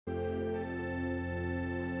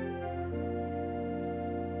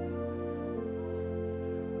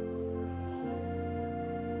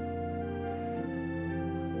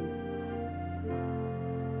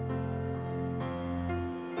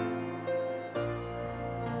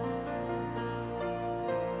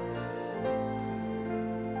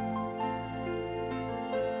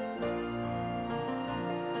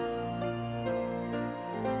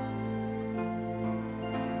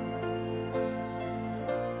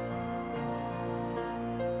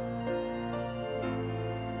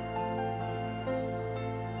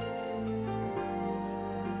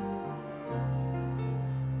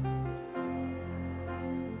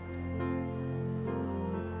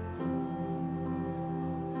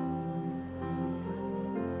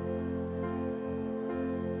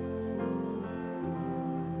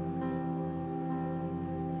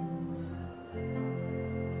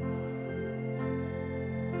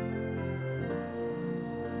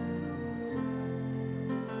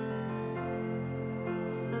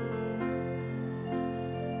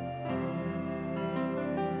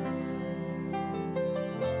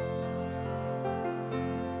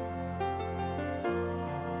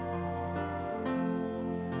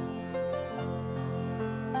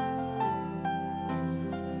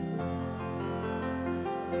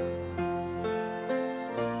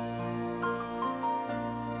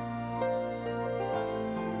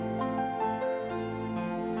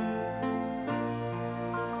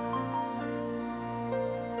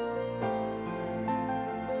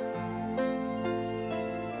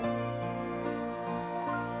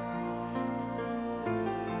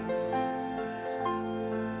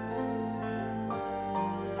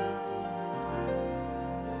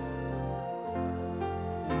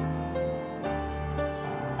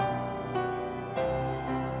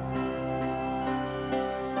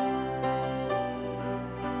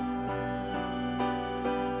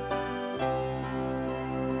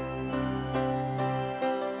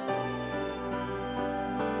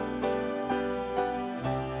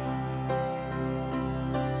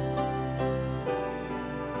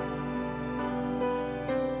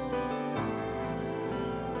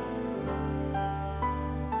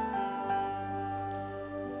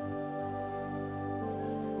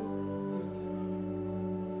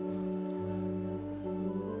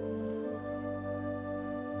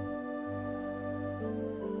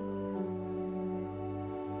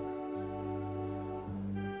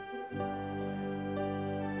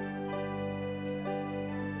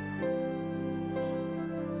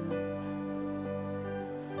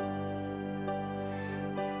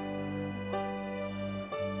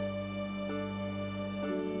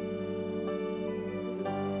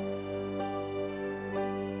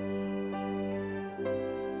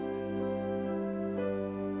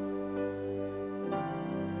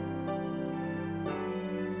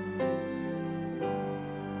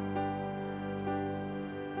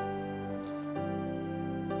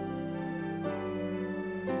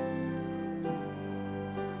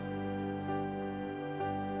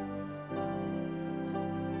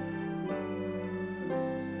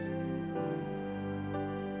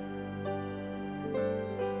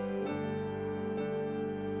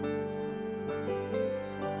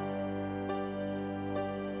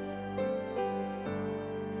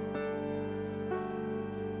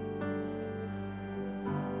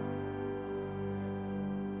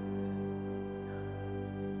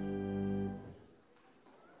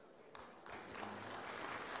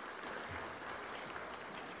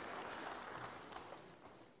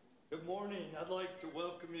Good morning. I'd like to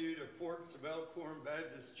welcome you to Forks of Elkhorn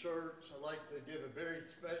Baptist Church. I'd like to give a very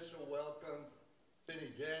special welcome to any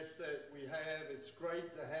guests that we have. It's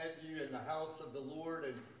great to have you in the house of the Lord,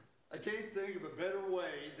 and I can't think of a better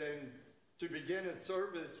way than to begin a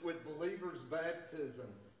service with believers' baptism.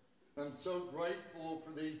 I'm so grateful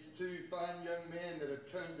for these two fine young men that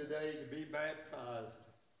have come today to be baptized.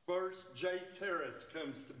 First, Jace Harris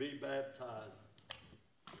comes to be baptized.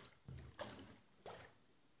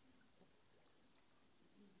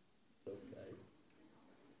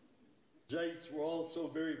 Jace, we're also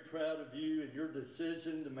very proud of you and your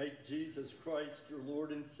decision to make Jesus Christ your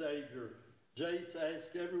Lord and Savior. Jace, I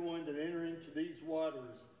ask everyone to enter into these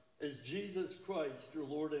waters as Jesus Christ your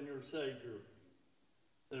Lord and your Savior.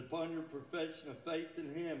 And upon your profession of faith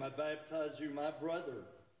in Him, I baptize you, my brother,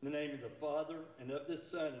 in the name of the Father, and of the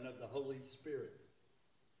Son, and of the Holy Spirit.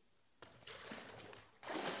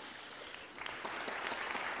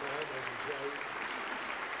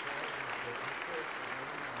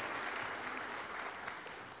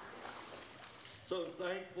 So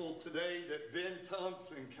thankful today that Ben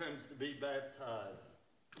Thompson comes to be baptized.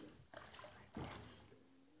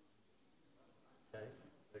 Okay,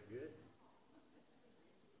 they're good.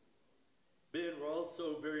 Ben, we're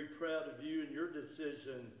also very proud of you and your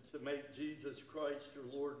decision to make Jesus Christ your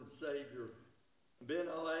Lord and Savior. Ben,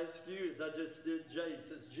 I'll ask you, as I just did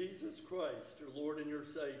Jace, is Jesus Christ your Lord and your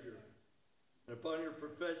Savior? And upon your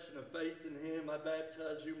profession of faith in Him, I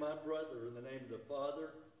baptize you, my brother, in the name of the Father,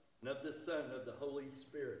 and of the Son, and of the Holy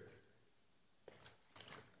Spirit.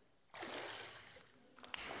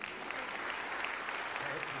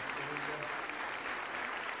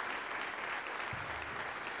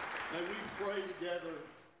 May we pray together.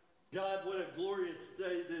 God, what a glorious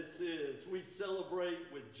day this is. We celebrate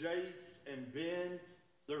with Jace and Ben,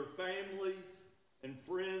 their families and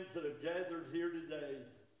friends that have gathered here today.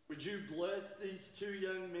 Would you bless these two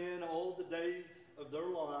young men all the days of their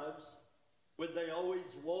lives? Would they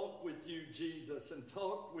always walk with you, Jesus, and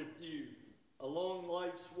talk with you along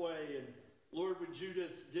life's way? And Lord, would you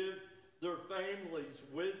just give their families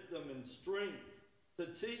wisdom and strength to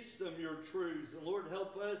teach them your truths? And Lord,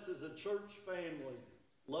 help us as a church family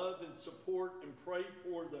love and support and pray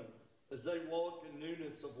for them as they walk in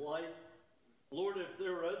newness of life. Lord, if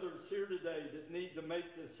there are others here today that need to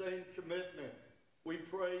make the same commitment, we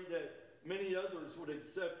pray that many others would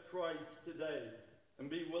accept Christ today and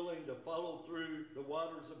be willing to follow through the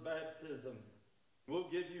waters of baptism. We'll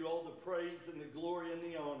give you all the praise and the glory and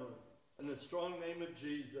the honor in the strong name of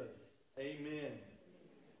Jesus. Amen.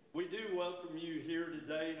 We do welcome you here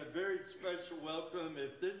today, and a very special welcome.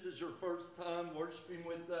 If this is your first time worshiping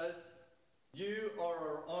with us, you are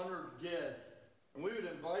our honored guest. And we would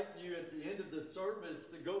invite you at the end of the service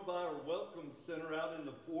to go by our welcome center out in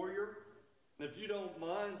the foyer. And if you don't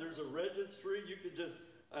mind, there's a registry. You could just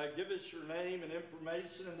give us your name and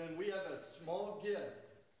information, and then we have a small gift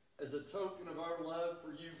as a token of our love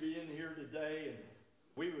for you being here today. And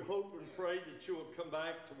we would hope and pray that you will come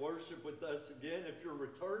back to worship with us again. If you're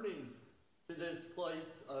returning to this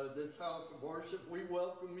place, this house of worship, we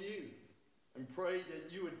welcome you and pray that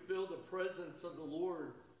you would feel the presence of the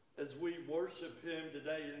Lord as we worship Him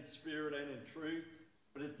today in spirit and in truth.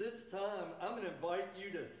 But at this time, I'm going to invite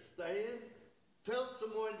you to stand. Tell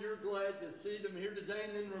someone you're glad to see them here today,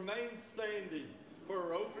 and then remain standing for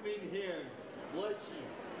our opening hymn. Bless you.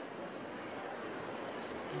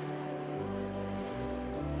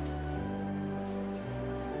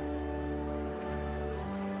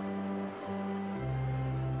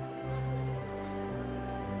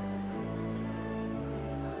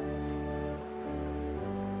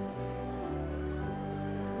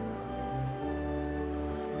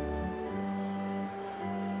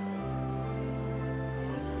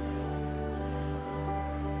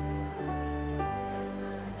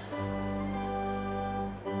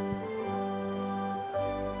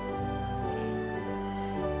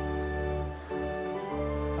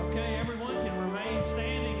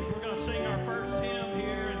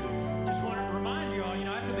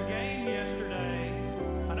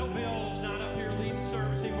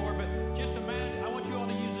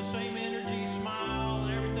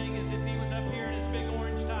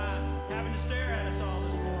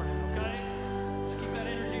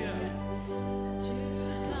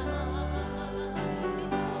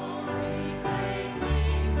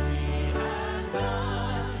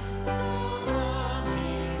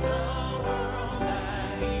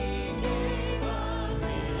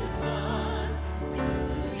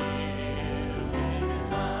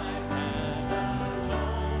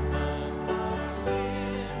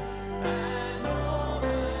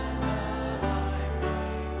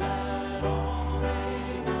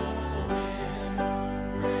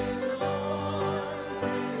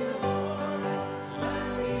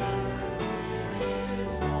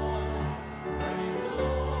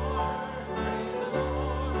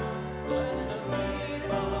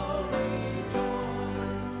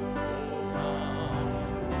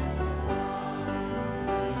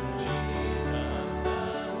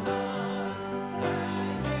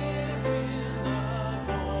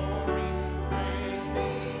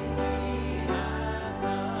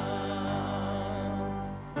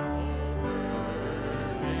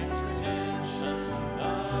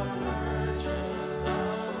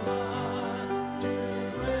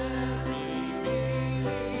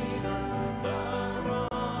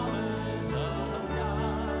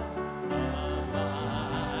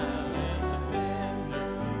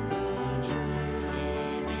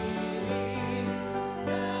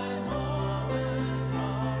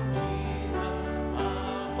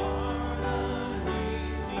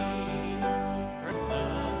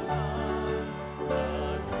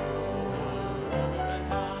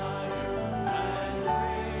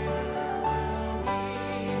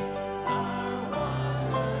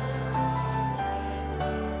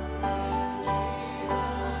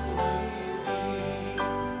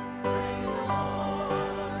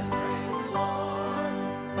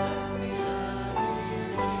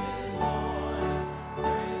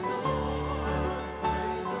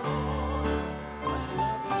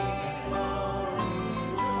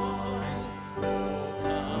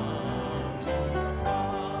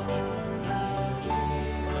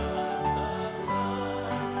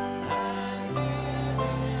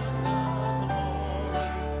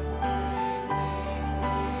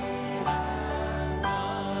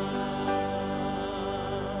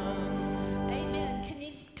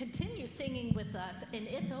 us, and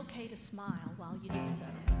it's okay to smile while you do so.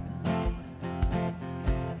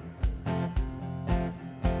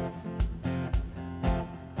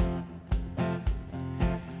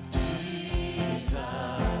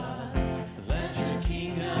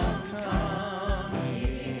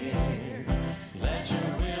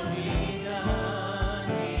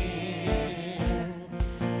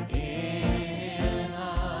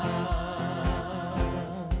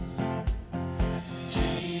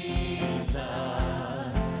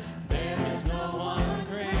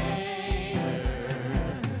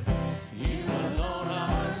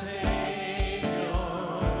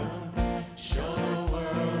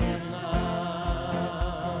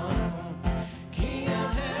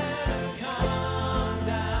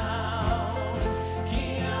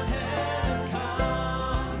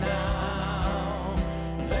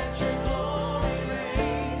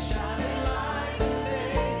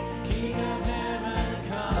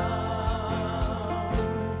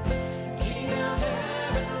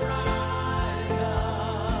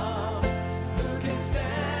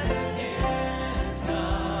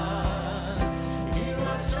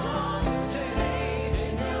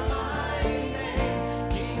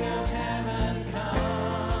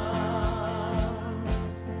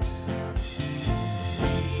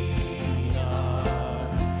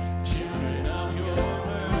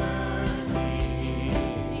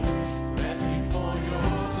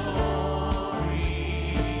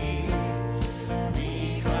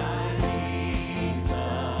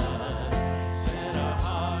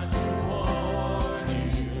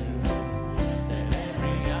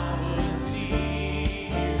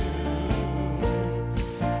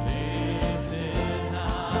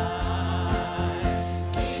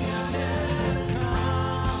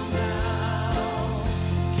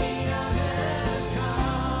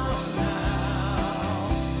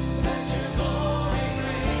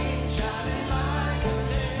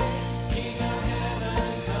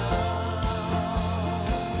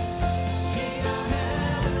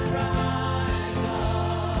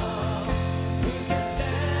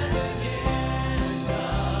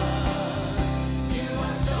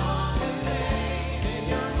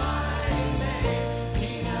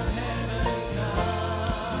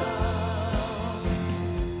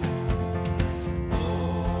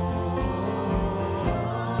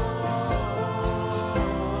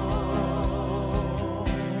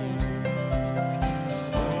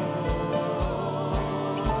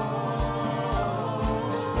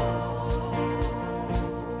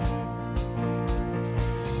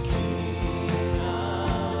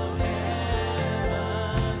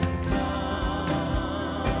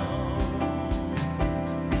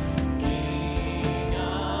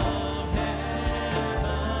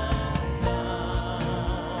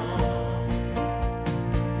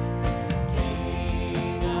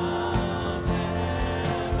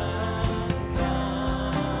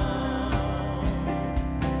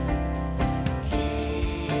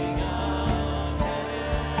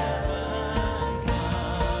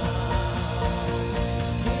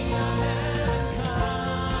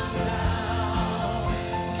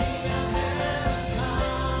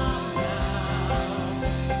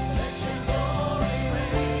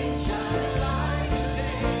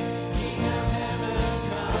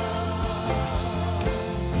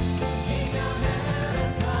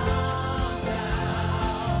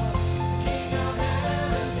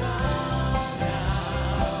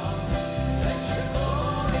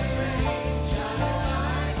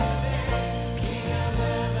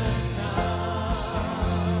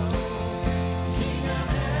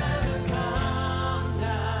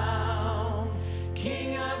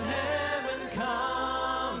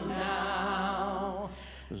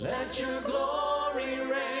 Let your glory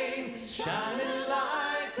reign, shining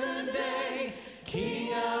like the day,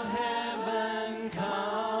 King of heaven come.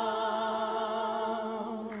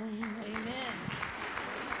 Amen.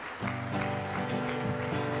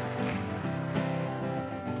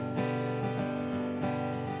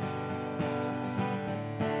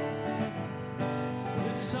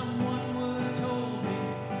 If someone would have told me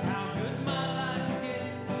how good my life would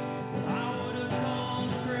get, I would have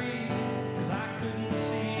called crazy, 'cause I couldn't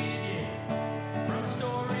see it yet. Front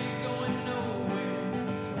story going nowhere.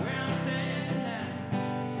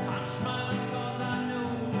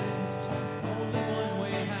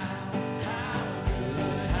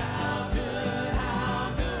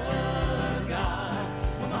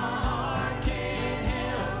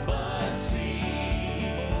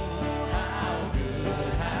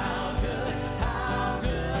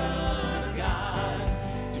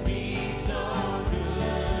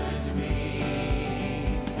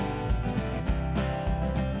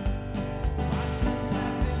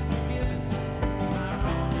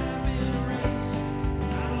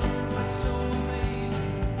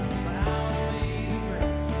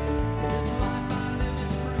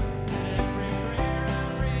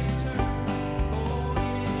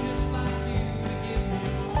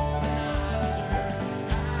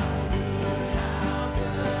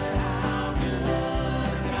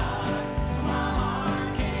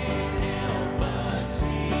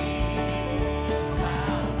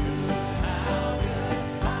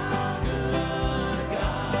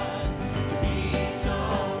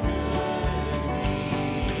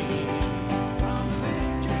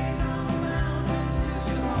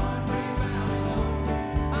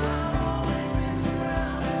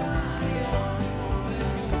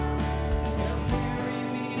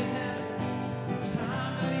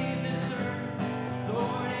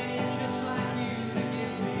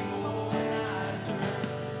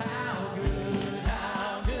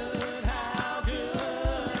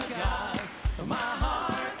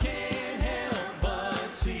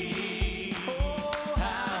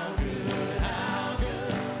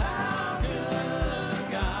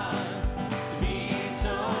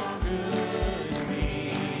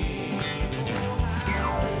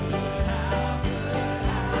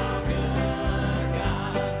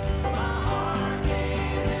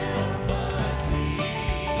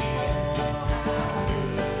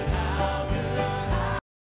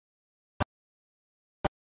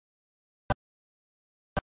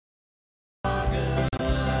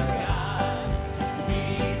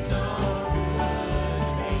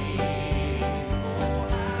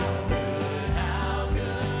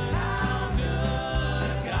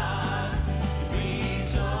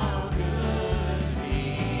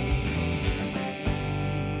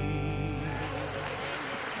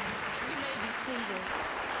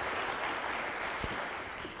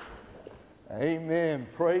 Amen.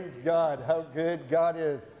 Praise God. How good God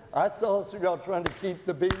is. I saw some of y'all trying to keep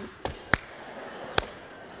the beat.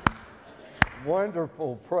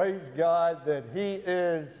 Wonderful. Praise God that He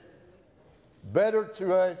is better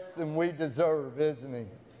to us than we deserve, isn't He?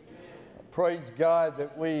 Praise God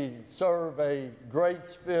that we serve a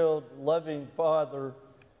grace-filled, loving Father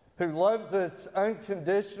who loves us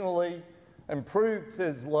unconditionally and proved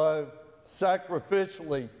His love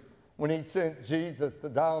sacrificially when He sent Jesus to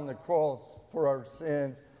die on the cross for our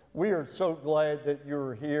sins. We are so glad that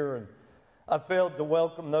you're here, and I failed to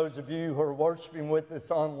welcome those of you who are worshiping with us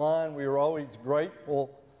online. We are always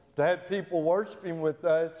grateful to have people worshiping with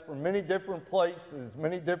us from many different places,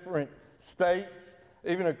 many different states,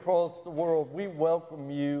 even across the world. We welcome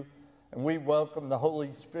you, and we welcome the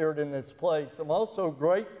Holy Spirit in this place. I'm also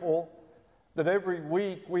grateful that every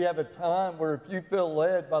week we have a time where if you feel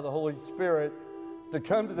led by the Holy Spirit to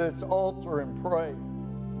come to this altar and pray.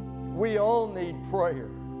 We all need prayer,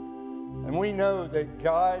 and we know that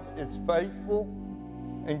God is faithful,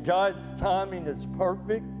 and God's timing is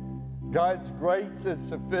perfect. God's grace is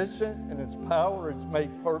sufficient, and His power is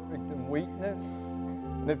made perfect in weakness.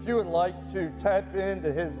 And if you would like to tap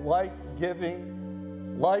into His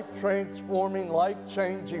life-giving, life-transforming,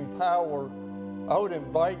 life-changing power, I would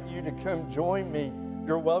invite you to come join me.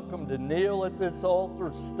 You're welcome to kneel at this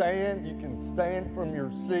altar, stand. You can stand from your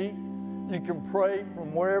seat. You can pray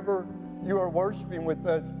from wherever you are worshiping with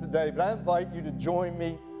us today. But I invite you to join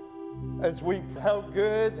me as we, how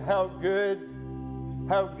good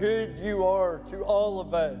you are to all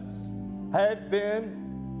of us, have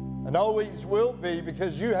been, and always will be,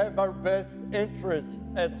 because you have our best interest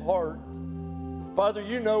at heart. Father,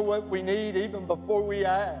 you know what we need even before we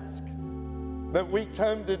ask. But we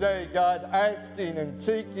come today, God, asking and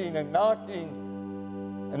seeking and knocking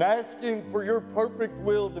and asking for your perfect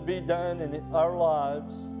will to be done in our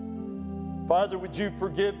lives. Father, would you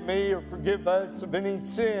forgive me or forgive us of any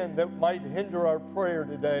sin that might hinder our prayer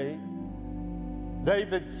today?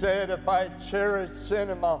 David said, if I had cherished sin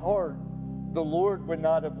in my heart, the Lord would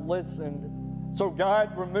not have listened. So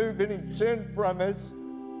God, remove any sin from us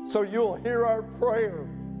so you'll hear our prayer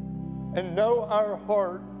and know our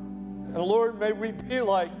heart. And Lord, may we be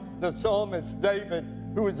like the psalmist David,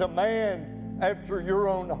 who is a man after your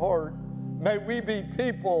own heart. May we be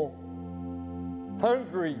people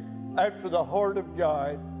hungry after the heart of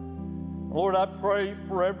God. Lord, I pray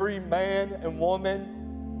for every man and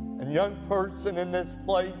woman and young person in this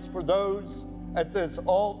place, for those at this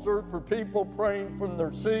altar, for people praying from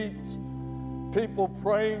their seats, people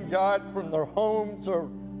praying, God, from their homes or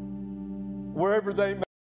wherever they may.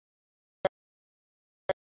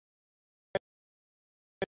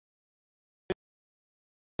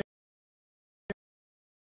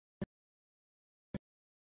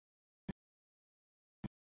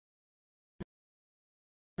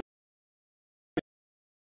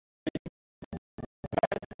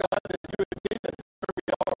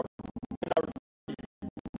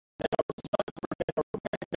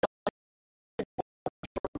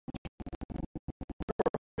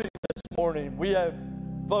 This morning, we have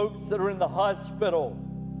folks that are in the hospital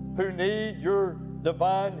who need your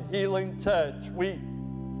divine healing touch. We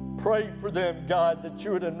pray for them, God, that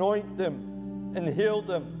you would anoint them and heal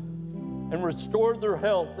them and restore their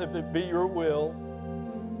health if it be your will.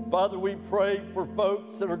 Father, we pray for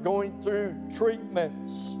folks that are going through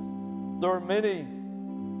treatments. There are many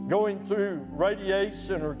going through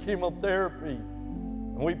radiation or chemotherapy.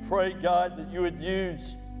 And we pray, God, that you would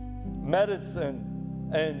use medicine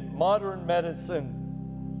and modern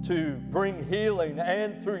medicine to bring healing,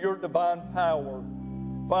 and through your divine power.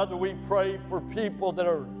 Father, we pray for people that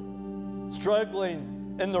are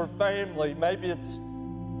struggling in their family. Maybe it's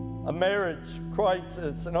a marriage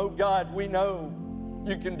crisis. And oh God, we know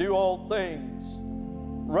you can do all things,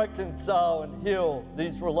 reconcile and heal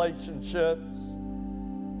these relationships.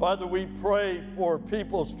 Father, we pray for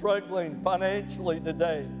people struggling financially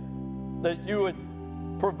today, that you would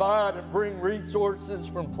provide and bring resources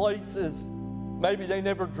from places maybe they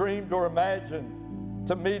never dreamed or imagined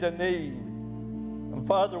to meet a need. And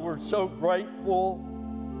Father, we're so grateful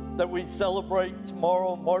that we celebrate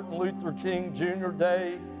tomorrow Martin Luther King Jr.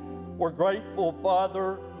 Day. We're grateful,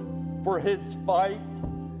 Father, for his fight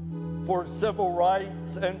for civil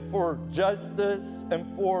rights and for justice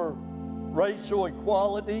and for racial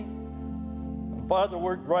equality. And Father,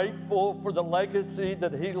 we're grateful for the legacy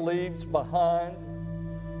that he leaves behind.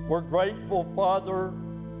 We're grateful, Father,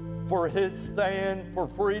 for his stand for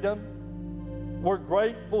freedom. We're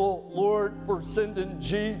grateful, Lord, for sending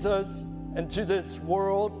Jesus into this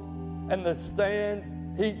world and the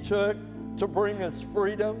stand he took to bring us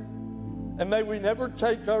freedom. And may we never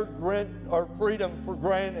take our freedom for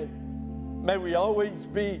granted. May we always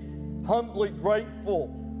be humbly grateful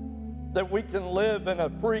that we can live in a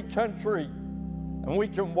free country and we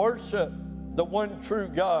can worship the one true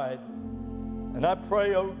God. And I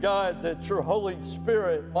pray, oh God, that your Holy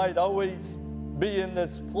Spirit might always be in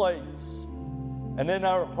this place and in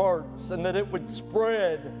our hearts, and that it would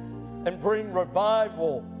spread and bring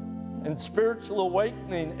revival and spiritual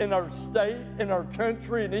awakening in our state, in our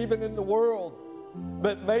country, and even in the world.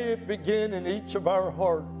 But may it begin in each of our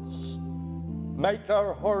hearts. Make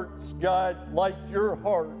our hearts, God, like your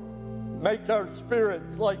heart. Make our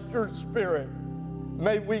spirits like your spirit.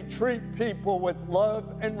 May we treat people with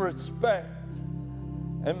love and respect.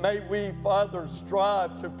 And may we, Father,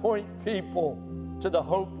 strive to point people to the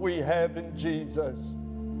hope we have in Jesus.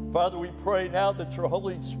 Father, we pray now that your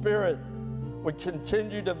Holy Spirit would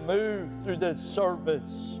continue to move through this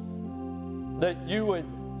service, that you would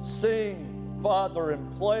sing, Father,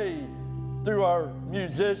 and play through our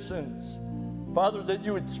musicians. Father, that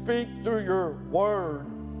you would speak through your word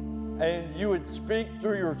and you would speak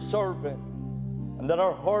through your servant, and that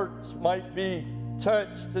our hearts might be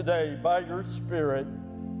touched today by your Spirit,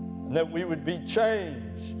 and that we would be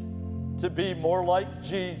changed to be more like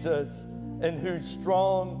Jesus, in whose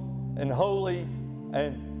strong and holy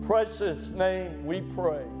and precious name we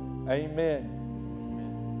pray. Amen.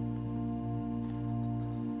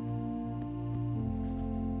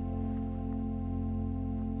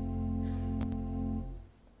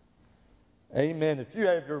 Amen. If you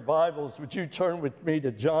have your Bibles, would you turn with me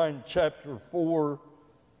to John chapter 4?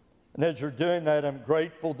 And as you're doing that, I'm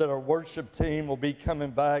grateful that our worship team will be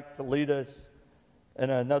coming back to lead us in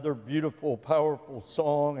another beautiful, powerful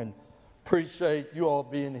song, and appreciate you all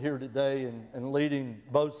being here today and leading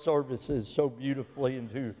both services so beautifully,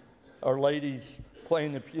 and to our ladies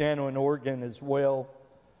playing the piano and organ as well.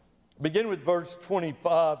 Begin with verse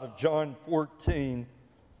 25 of John 14.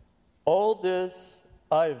 All this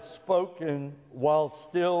I have spoken while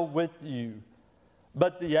still with you,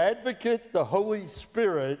 but the Advocate, the Holy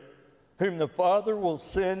Spirit, whom the Father will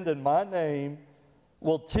send in my name,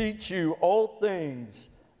 will teach you all things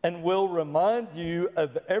and will remind you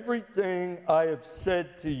of everything I have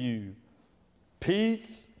said to you.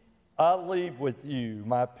 Peace I leave with you.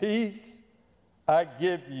 My peace I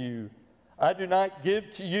give you. I do not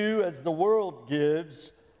give to you as the world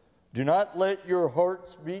gives. Do not let your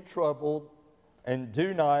hearts be troubled, and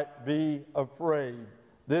do not be afraid.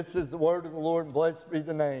 This is the word of the Lord, and blessed be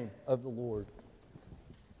the name of the Lord.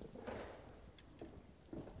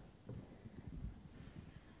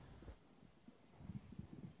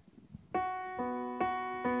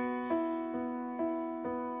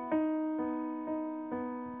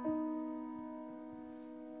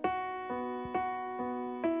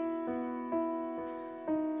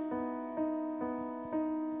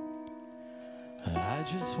 I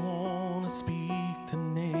just want to speak the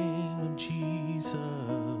name of Jesus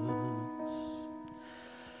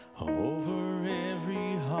over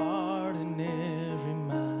every heart and every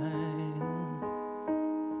mind,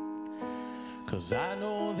 'cause I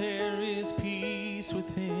know there is peace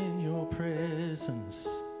within your presence.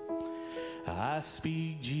 I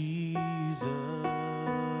speak Jesus.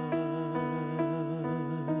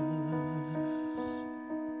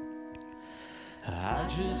 I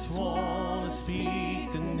just want to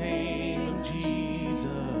speak the name of Jesus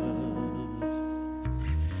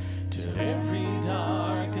till every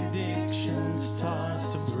dark addiction starts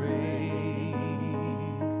to break,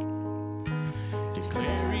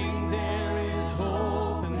 declaring there is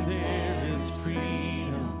hope and there is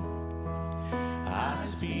freedom. I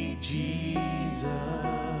speak Jesus,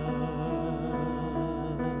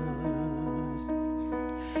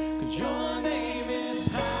 'cause your name is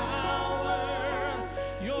power,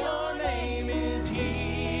 your name is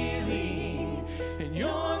healing, and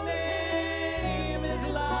your name is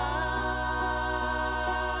life.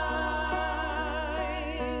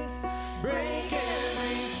 Break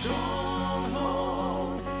every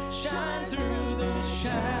stronghold, shine through the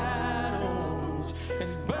shadows,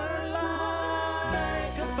 and burn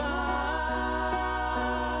like a fire.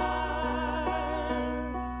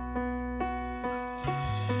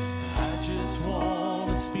 I just want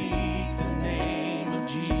to speak the name of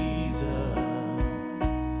Jesus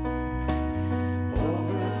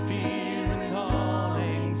over fear and all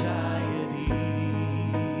anxiety,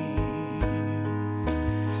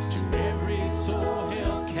 to every soul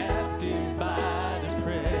held captive by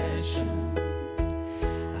depression.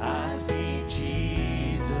 I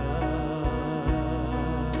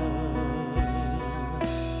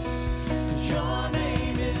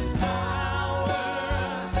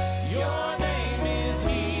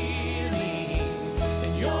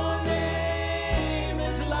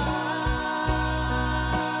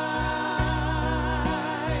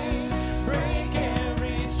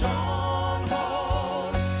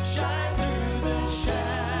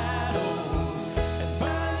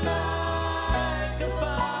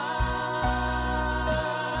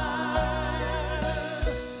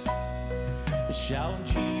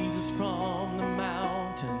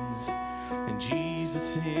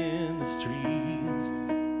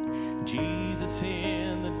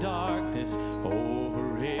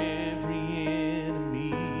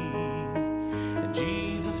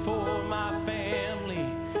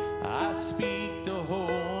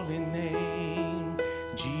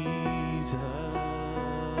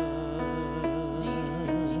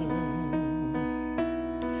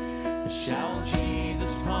Shout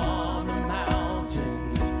Jesus from the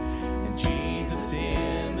mountains, and Jesus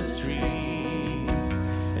in the streets,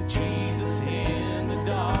 and Jesus in the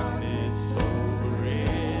darkness over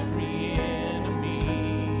every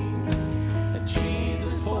enemy, and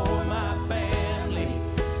Jesus for my family.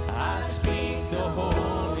 I speak the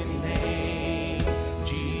holy name,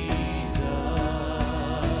 Jesus.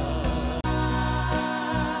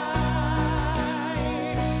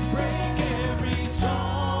 Break every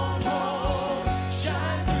stronghold,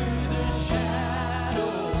 shine through the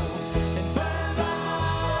shadows, and burn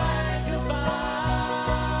like a fire.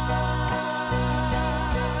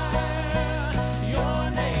 Your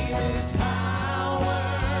name is power,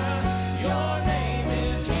 your name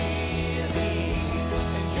is healing,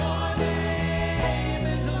 and your name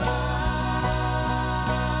is light.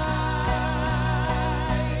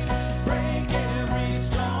 Break every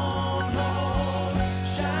stronghold,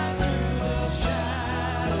 shine through the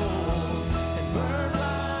shadows, and burn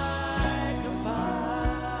like a fire.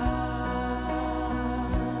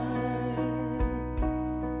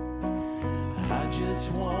 I just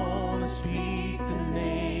want to speak the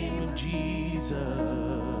name of Jesus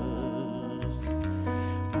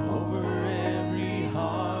over every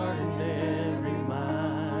heart and every mind.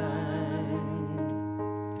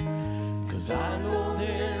 'Cause I know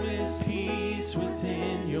there is peace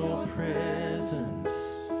within your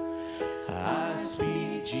presence. I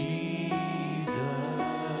speak Jesus.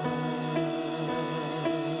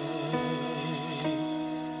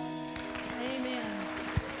 Amen.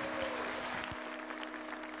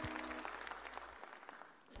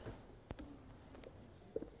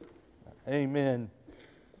 Amen.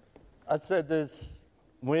 I said this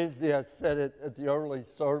Wednesday, I said it at the early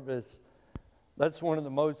service. That's one of the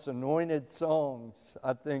most anointed songs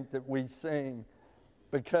I think that we sing,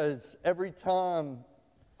 because every time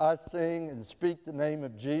I sing and speak the name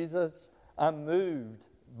of Jesus, I'm moved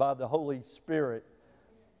by the Holy Spirit,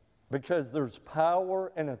 because there's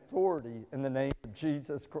power and authority in the name of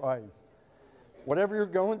Jesus Christ. Whatever you're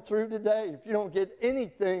going through today, if you don't get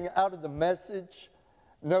anything out of the message,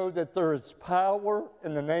 know that there is power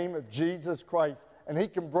in the name of Jesus Christ, and He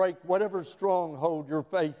can break whatever stronghold you're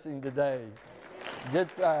facing today.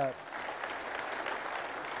 Get that.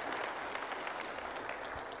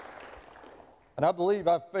 And I believe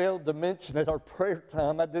I failed to mention at our prayer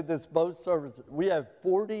time, I did this both services. We have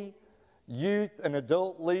 40 youth and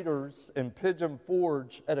adult leaders in Pigeon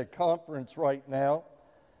Forge at a conference right now.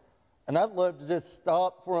 And I'd love to just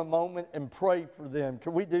stop for a moment and pray for them.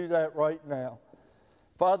 Can we do that right now?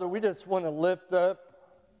 Father, we just want to lift up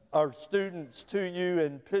our students to you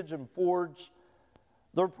in Pigeon Forge.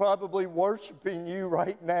 They're probably worshiping you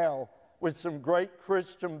right now with some great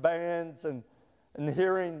Christian bands and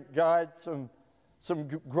hearing, God, some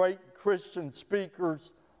great Christian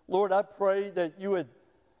speakers. Lord, I pray that you would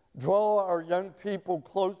draw our young people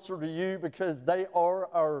closer to you, because they are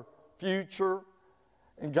our future.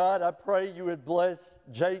 And God, I pray you would bless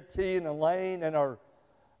JT and Elaine and our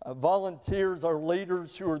volunteers, our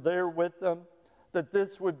leaders who are there with them, that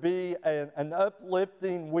this would be an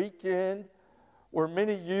uplifting weekend where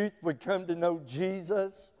many youth would come to know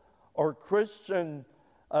Jesus, or Christian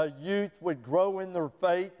youth would grow in their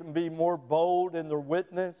faith and be more bold in their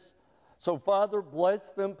witness. So, Father,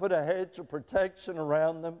 bless them, put a hedge of protection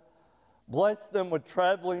around them. Bless them with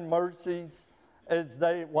traveling mercies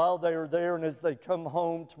while they are there and as they come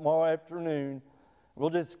home tomorrow afternoon. We'll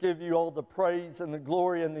just give you all the praise and the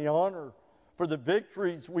glory and the honor for the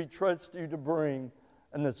victories we trust you to bring.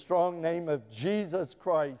 In the strong name of Jesus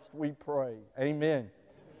Christ, we pray. Amen.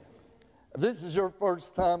 If this is your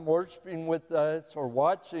first time worshiping with us or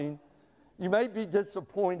watching, you may be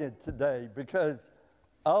disappointed today, because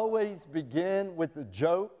I always begin with a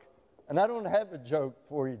joke, and I don't have a joke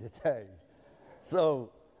for you today.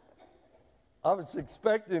 So I was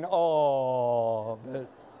expecting, but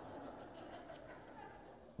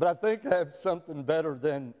I think I have something better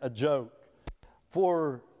than a joke.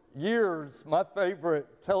 For years, my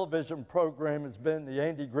favorite television program has been the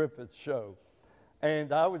Andy Griffith Show.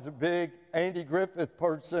 And I was a big Andy Griffith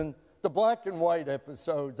person. The black and white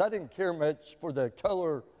episodes, I didn't care much for the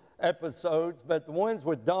color episodes, but the ones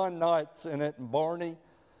with Don Knotts in it and Barney.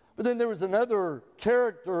 But then there was another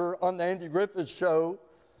character on the Andy Griffith Show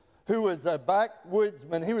who was a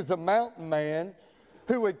backwoodsman. He was a mountain man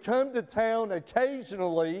who would come to town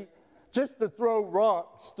occasionally just to throw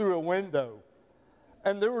rocks through a window.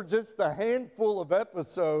 And there were just a handful of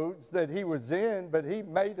episodes that he was in, but he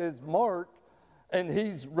made his mark, and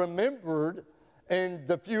he's remembered in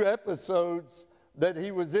the few episodes that he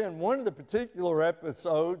was in. One of the particular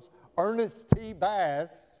episodes, Ernest T.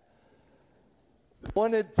 Bass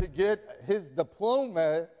wanted to get his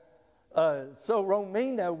diploma so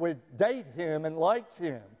Romina would date him and like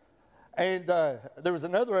him. And there was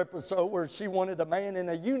another episode where she wanted a man in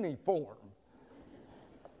a uniform.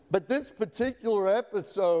 But this particular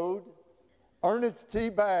episode, Ernest T.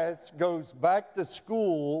 Bass goes back to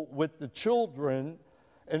school with the children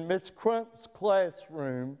in Miss Crump's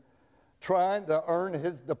classroom trying to earn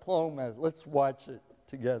his diploma. Let's watch it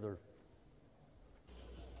together.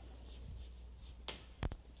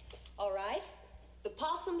 All right. The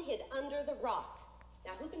possum hid under the rock.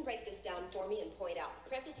 Now, who can break this down for me and point out the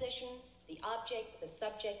preposition, the object, the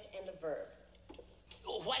subject, and the verb?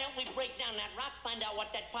 Why don't we break down that rock, find out what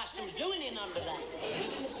that possum's doing in under that?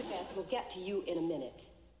 Mr. Bass, we'll get to you in a minute.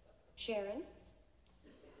 Sharon?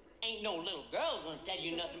 Ain't no little girl gonna tell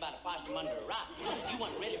you nothing about a possum under a rock. You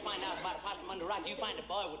want to really find out about a possum under a rock, you find a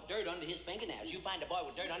boy with dirt under his fingernails. You find a boy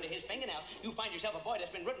with dirt under his fingernails, you find yourself a boy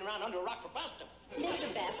that's been rooting around under a rock for possum.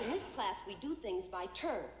 Mr. Bass, in this class, we do things by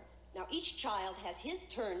turns. Now, each child has his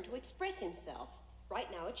turn to express himself. Right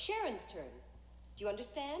now, it's Sharon's turn. Do you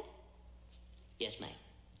understand? Yes, ma'am.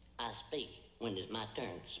 I speak when it's my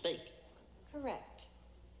turn to speak. Correct.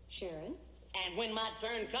 Sharon? And when my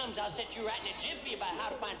turn comes, I'll set you right in a jiffy about how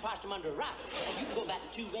to find possum under a rock. And you can go about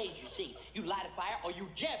two ways, you see. You light a fire or you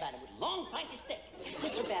jab at him with a long pointy stick.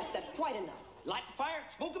 Mr. Bass, that's quite enough. Light the fire,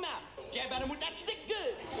 smoke him out. Jab at him with that stick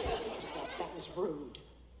good. Mr. Bass, that was rude.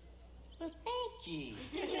 Well, thank you.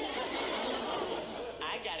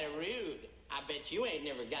 I got a rude. I bet you ain't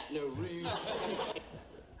never got no rude.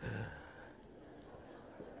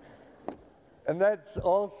 And that's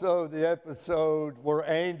also the episode where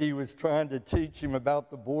Andy was trying to teach him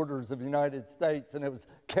about the borders of the United States, and it was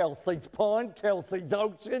Kelsey's Pond, Kelsey's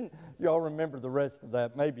Ocean. Y'all remember the rest of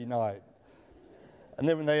that, maybe not. And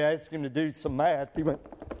then when they asked him to do some math, he went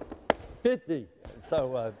 50.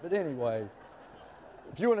 So, but anyway,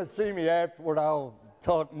 if you want to see me afterward, I'll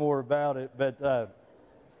talk more about it. But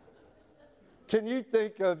can you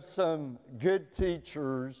think of some good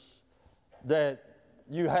teachers that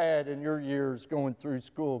you had in your years going through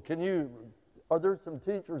school? Are there some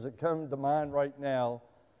teachers that come to mind right now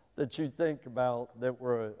that you think about that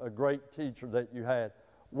were a great teacher that you had?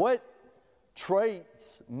 What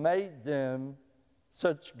traits made them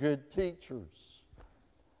such good teachers?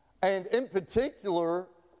 And in particular,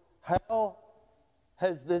 how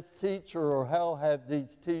has this teacher or how have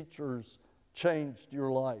these teachers changed your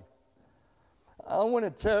life? I want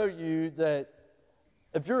to tell you that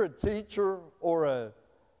if you're a teacher or a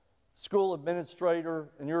school administrator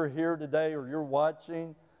and you're here today or you're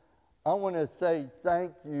watching, I want to say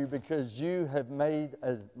thank you because you have made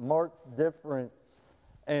a marked difference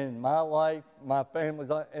in my life, my family's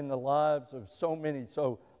life, and the lives of so many.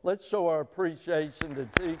 So let's show our appreciation to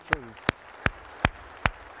teachers.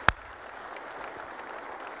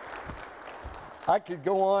 I could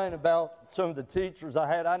go on about some of the teachers I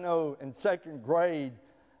had. I know in second grade,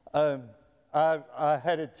 I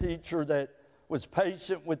had a teacher that was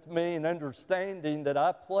patient with me and understanding that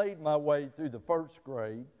I played my way through the first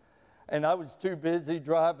grade. And I was too busy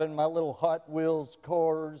driving my little Hot Wheels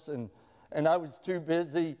cars, and I was too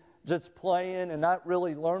busy just playing and not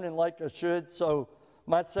really learning like I should. So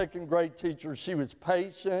my second grade teacher, she was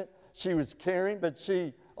patient, she was caring, but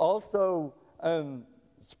she also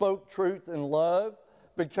spoke truth and love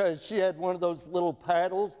because she had one of those little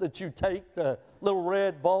paddles that you take the little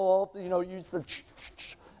red ball off, use the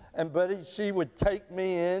and buddy, she would take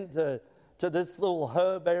me into this little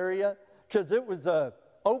hub area because it was a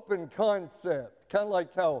open concept, kind of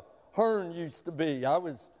like how Hearn used to be. I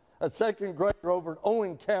was a second grader over at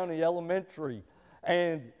Owen County Elementary,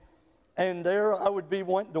 and there I would be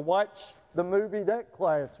wanting to watch the movie that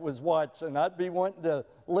class was watching. I'd be wanting to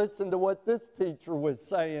listen to what this teacher was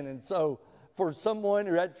saying. And so for someone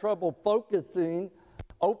who had trouble focusing,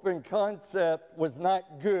 open concept was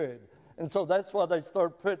not good. And so that's why they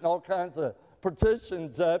started putting all kinds of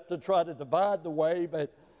partitions up to try to divide the way.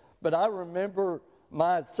 But I remember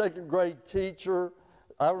my second grade teacher,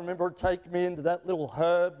 I remember her taking me into that little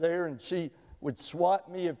hub there, and she would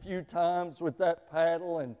swat me a few times with that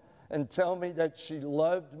paddle and tell me that she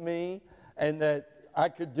loved me and that I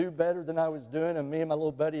could do better than I was doing, and me and my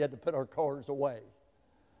little buddy had to put our cars away.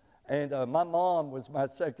 And my mom was my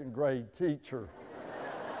second grade teacher.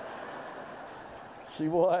 She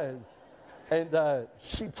was. And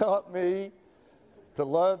she taught me to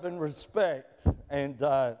love and respect. And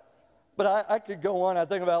but I could go on. I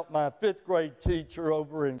think about my fifth grade teacher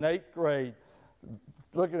over in eighth grade,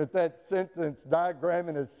 looking at that sentence,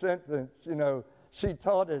 diagramming a sentence, she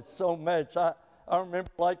taught us so much. I remember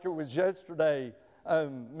like it was yesterday.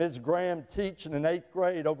 Ms. Graham teaching in 8th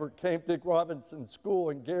grade over at Camp Dick Robinson School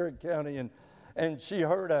in Garrett County, and she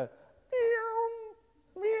heard a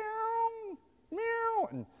meow, meow, meow,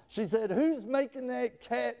 and she said, "Who's making that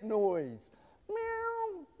cat noise?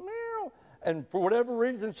 Meow, meow." And for whatever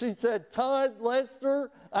reason, she said, "Todd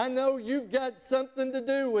Lester, I know you've got something to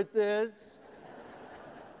do with this."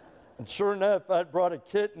 And sure enough, I'd brought a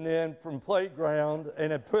kitten in from playground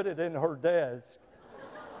and had put it in her desk.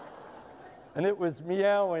 And it was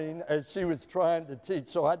meowing as she was trying to teach.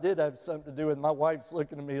 So I did have something to do with it. My wife's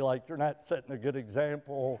looking at me like, "You're not setting a good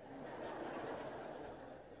example."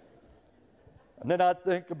 And then I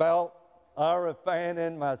think about Ira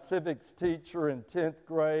Fannin, my civics teacher in 10th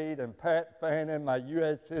grade, and Pat Fannin, my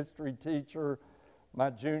U.S. history teacher, my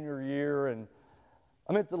junior year. And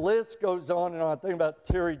I mean, the list goes on and on. I think about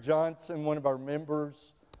Terry Johnson, one of our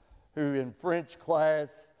members, who in French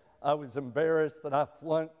class, I was embarrassed that I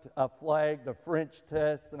flagged a French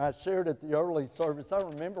test, and I shared at the early service. I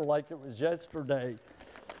remember like it was yesterday.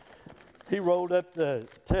 He rolled up the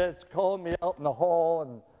test, called me out in the hall,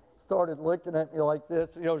 and started looking at me like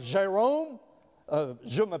this. You know, "Jérôme,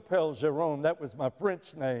 je m'appelle Jérôme." That was my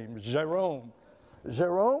French name, Jérôme.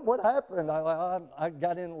 "Jérôme, what happened?" I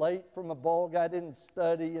got in late from a ball game. I didn't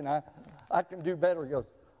study, and I can do better. He goes,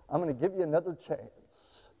 "I'm going to give you another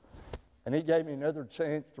chance." And he gave me another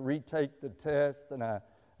chance to retake the test, and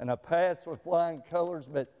I passed with flying colors.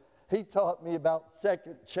 But he taught me about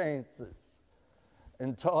second chances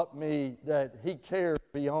and taught me that he cared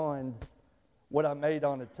beyond what I made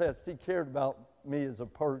on a test. He cared about me as a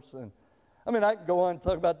person. I mean, I could go on and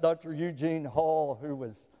talk about Dr. Eugene Hall, who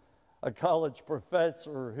was a college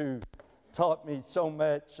professor who taught me so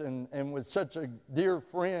much and was such a dear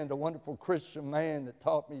friend, a wonderful Christian man that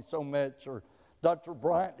taught me so much. Or Dr.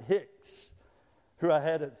 Bryant Hicks, who I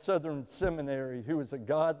had at Southern Seminary, who was a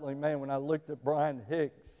godly man. When I looked at Bryant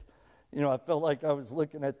Hicks, you know, I felt like I was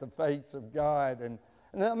looking at the face of God. And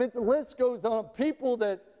I mean, the list goes on.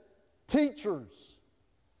 Teachers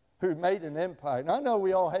who made an impact. And I know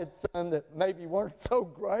we all had some that maybe weren't so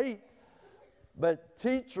great, but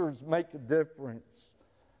teachers make a difference.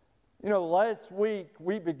 You know, last week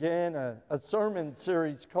we began a sermon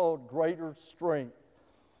series called Greater Strength.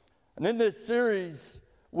 And in this series,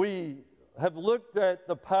 we have looked at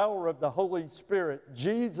the power of the Holy Spirit.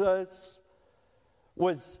 Jesus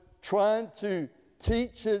was trying to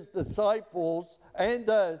teach his disciples and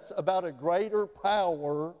us about a greater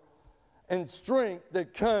power and strength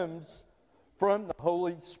that comes from the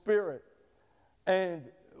Holy Spirit. And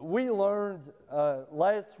we learned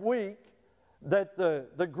last week that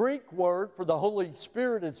the Greek word for the Holy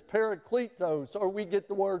Spirit is parakletos, or we get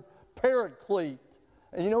the word paraclete.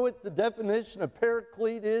 And you know what the definition of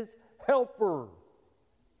paraclete is? Helper.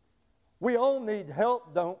 We all need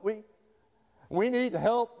help, don't we? We need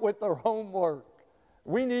help with our homework.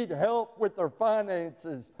 We need help with our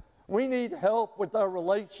finances. We need help with our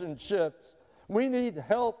relationships. We need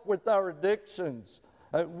help with our addictions.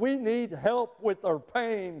 We need help with our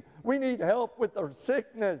pain. We need help with our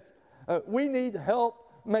sickness. We need help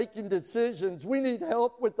making decisions. We need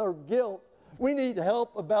help with our guilt. We need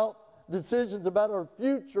help about decisions about our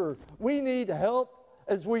future. We need help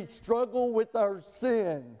as we struggle with our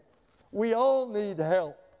sin. We all need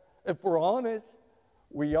help. If we're honest,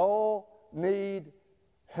 we all need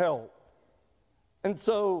help. And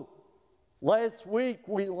so last week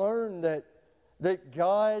we learned that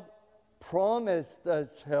God promised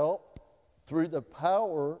us help through the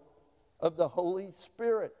power of the Holy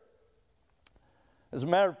Spirit. As a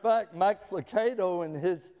matter of fact, Max Lucado in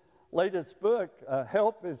his latest book,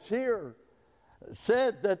 Help Is Here,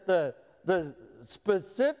 said that the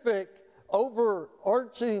specific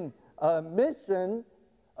overarching mission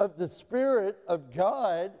of the Spirit of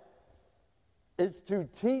God is to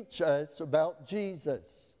teach us about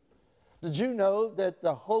Jesus. Did you know that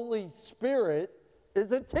the Holy Spirit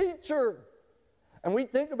is a teacher? And we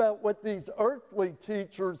think about what these earthly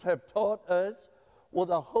teachers have taught us. Well,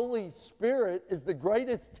 the Holy Spirit is the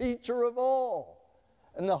greatest teacher of all.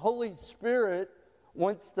 And the Holy Spirit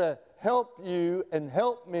wants to help you and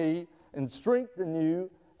help me and strengthen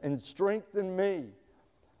you and strengthen me.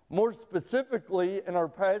 More specifically, in our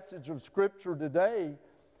passage of Scripture today,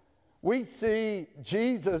 we see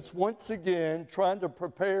Jesus once again trying to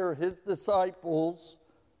prepare his disciples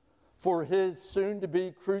for his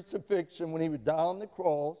soon-to-be crucifixion when he would die on the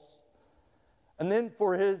cross, and then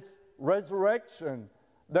for his resurrection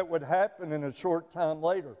that would happen in a short time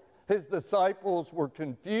later. His disciples were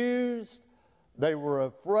confused, they were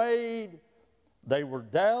afraid, they were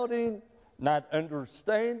doubting, not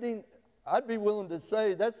understanding. I'd be willing to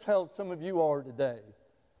say that's how some of you are today.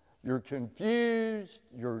 you're confused,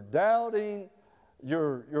 you're doubting,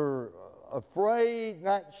 you're afraid,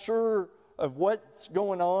 not sure of what's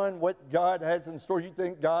going on, what God has in store. You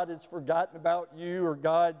think God has forgotten about you, or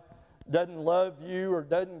God doesn't love you, or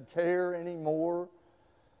doesn't care anymore.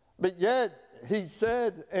 But yet, he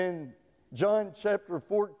said in John chapter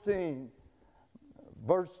 14,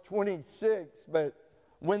 verse 26, but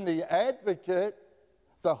when the advocate,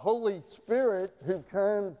 the Holy Spirit, who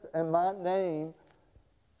comes in my name,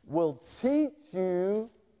 will teach you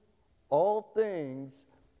all things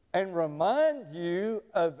and remind you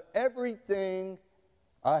of everything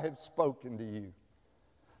I have spoken to you.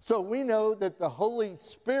 So we know that the Holy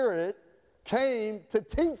Spirit came to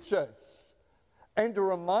teach us and to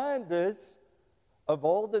remind us of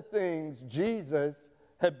all the things Jesus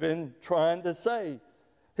had been trying to say.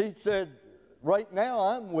 He said, right now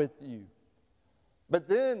I'm with you. But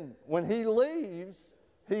then when he leaves,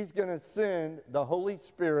 he's going to send the Holy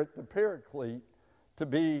Spirit, the Paraclete, to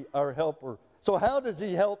be our helper. So how does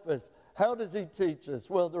he help us? How does he teach us?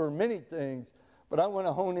 Well, there are many things, but I want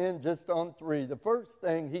to hone in just on three. The first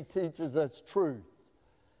thing, he teaches us truth.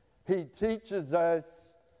 He teaches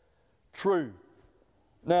us truth.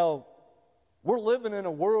 Now, we're living in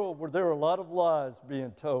a world where there are a lot of lies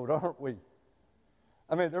being told, aren't we?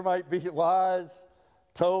 I mean, there might be lies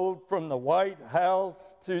told from the White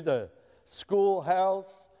House to the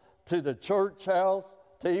schoolhouse to the church house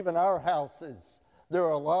to even our houses. There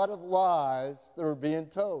are a lot of lies that are being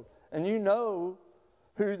told. And you know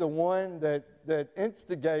who the one that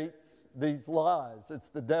instigates these lies. It's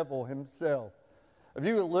the devil himself. If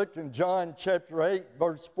you look in John chapter 8,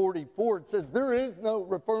 verse 44, it says, there is no,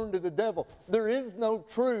 referring to the devil, there is no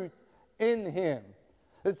truth in him.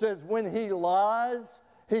 It says, when he lies,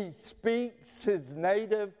 he speaks his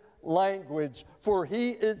native language, for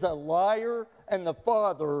he is a liar and the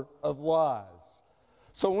father of lies.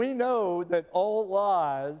 So we know that all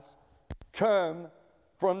lies come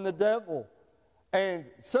from the devil. And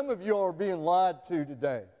some of you are being lied to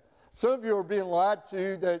today. Some of you are being lied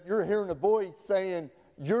to that you're hearing a voice saying,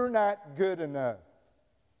 you're not good enough.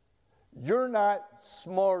 You're not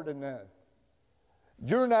smart enough.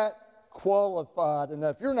 You're not qualified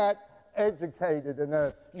enough. You're not educated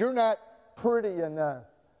enough. You're not pretty enough.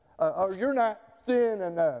 Or you're not thin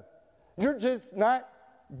enough. You're just not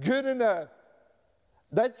good enough.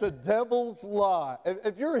 That's a devil's lie.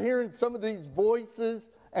 If you're hearing some of these voices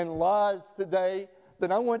and lies today,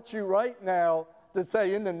 then I want you right now to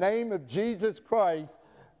say, in the name of Jesus Christ,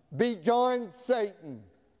 be gone, Satan,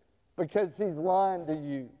 because he's lying to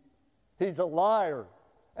you. He's a liar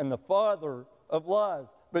and the father of lies.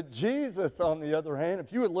 But Jesus, on the other hand,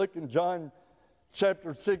 if you would look in John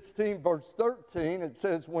chapter 16, verse 13, it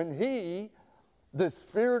says, when he, the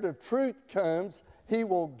Spirit of truth, comes, he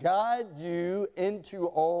will guide you into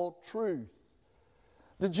all truth.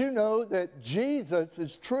 Did you know that Jesus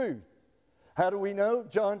is truth? How do we know?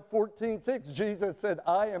 John 14:6, Jesus said,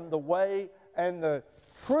 I am the way and the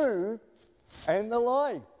truth and the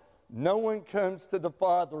life. No one comes to the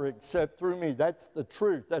Father except through me. That's the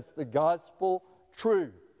truth. That's the gospel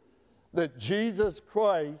truth. That Jesus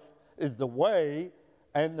Christ is the way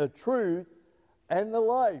and the truth and the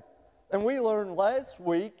life. And we learned last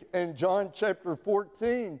week in John chapter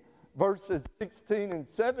 14, verses 16 and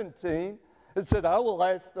 17, it said, I will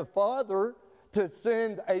ask the Father to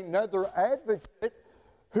send another advocate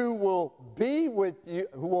who will be with you,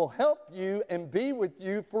 who will help you and be with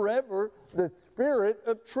you forever, the Spirit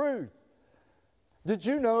of truth. Did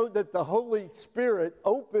you know that the Holy Spirit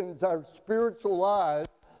opens our spiritual eyes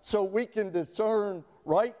so we can discern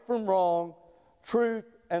right from wrong, truth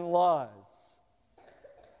and lies?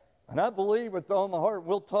 And I believe with all my heart,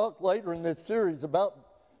 we'll talk later in this series about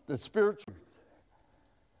the spiritual.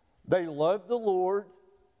 They love the Lord.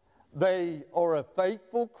 They are a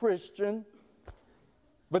faithful Christian,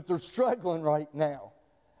 but they're struggling right now.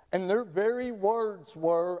 And their very words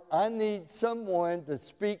were, I need someone to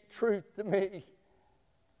speak truth to me.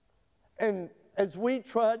 And as we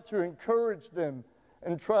tried to encourage them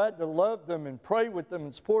and tried to love them and pray with them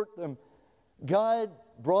and support them, God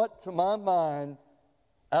brought to my mind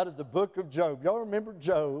out of the book of Job. Y'all remember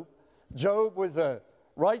Job? Job was a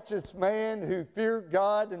righteous man who feared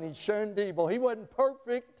God and he shunned evil. He wasn't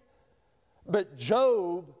perfect, but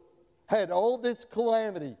Job had all this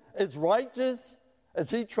calamity. As righteous as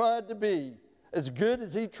he tried to be, as good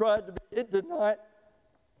as he tried to be, it did not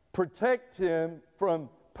protect him from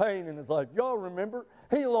pain in his life. Y'all remember?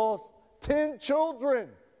 He lost 10 children.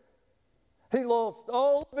 He lost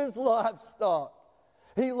all of his livestock.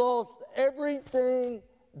 He lost everything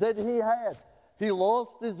that he had. He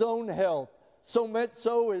lost his own health. So much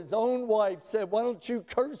so his own wife said, why don't you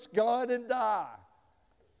curse God and die?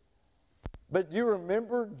 But you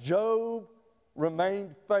remember Job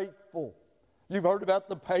remained faithful. You've heard about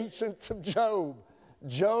the patience of Job.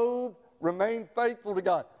 Job remained faithful to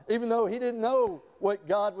God, even though he didn't know what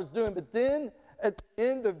God was doing. But then at the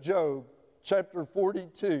end of Job, chapter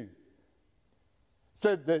 42,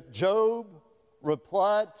 said that Job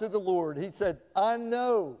replied to the Lord. He said, I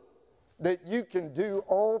know that you can do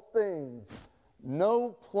all things. No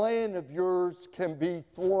plan of yours can be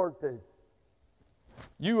thwarted.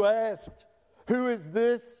 You asked, who is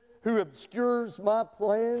this who obscures my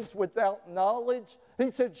plans without knowledge? He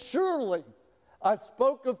said, surely I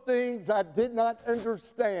spoke of things I did not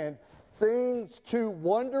understand, things too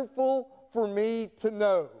wonderful for me to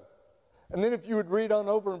know. And then if you would read on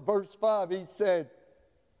over in verse 5, he said,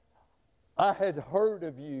 I had heard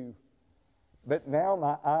of you, but now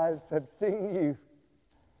my eyes have seen you.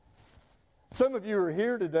 Some of you are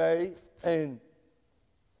here today and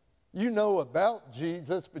you know about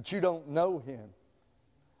Jesus, but you don't know him.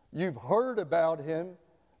 You've heard about him,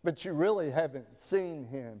 but you really haven't seen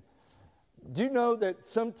him. Do you know that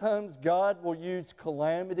sometimes God will use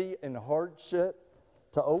calamity and hardship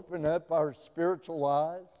to open up our spiritual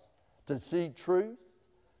eyes to see truth?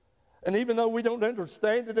 And even though we don't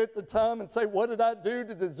understand it at the time and say, what did I do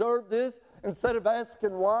to deserve this? Instead of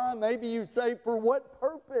asking why, maybe you say, for what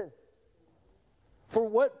purpose? For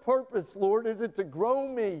what purpose, Lord? Is it to grow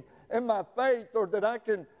me in my faith, or that I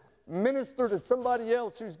can minister to somebody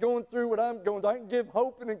else who's going through what I'm going through? I can give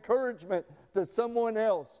hope and encouragement to someone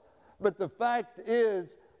else. But the fact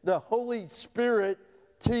is, the Holy Spirit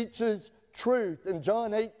teaches truth. In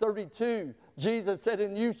John 8:32, Jesus said,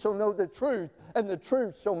 and you shall know the truth, and the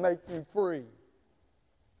truth shall make you free.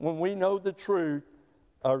 When we know the truth,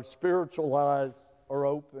 our spiritual eyes are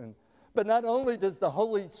open. But not only does the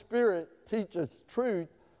Holy Spirit teach us truth,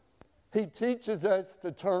 he teaches us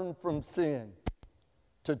to turn from sin.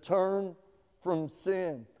 To turn from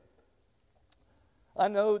sin. I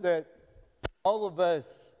know that all of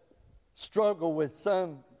us struggle with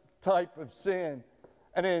some type of sin.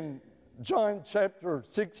 And in John chapter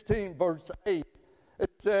 16, verse 8, it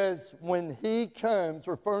says, when he comes,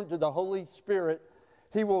 referring to the Holy Spirit,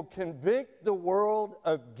 he will convict the world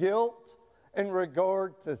of guilt in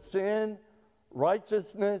regard to sin,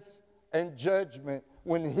 righteousness, and judgment.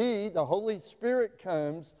 When he, the Holy Spirit,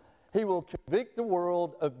 comes, he will convict the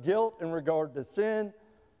world of guilt in regard to sin,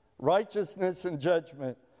 righteousness, and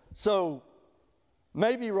judgment. So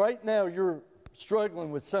maybe right now you're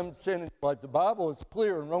struggling with some sin in your life. The Bible is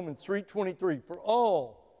clear in Romans 3:23, for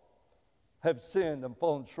all have sinned and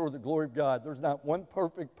fallen short of the glory of God. There's not one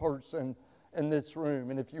perfect person in this room.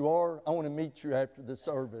 And if you are, I want to meet you after the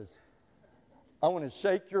service. I want to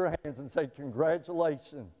shake your hands and say,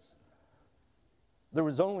 congratulations. There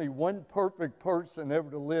was only one perfect person ever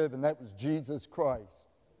to live, and that was Jesus Christ.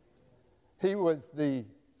 He was the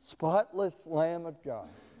spotless Lamb of God.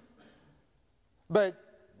 But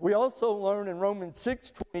we also learn in Romans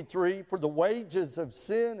 6:23, for the wages of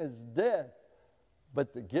sin is death,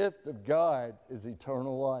 but the gift of God is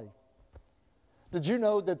eternal life. Did you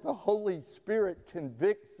know that the Holy Spirit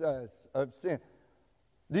convicts us of sin?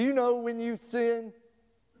 Do you know when you sin?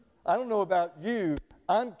 I don't know about you.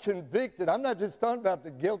 I'm convicted. I'm not just talking about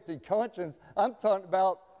the guilty conscience. I'm talking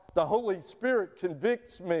about the Holy Spirit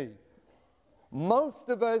convicts me. Most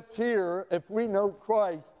of us here, if we know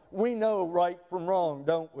Christ, we know right from wrong,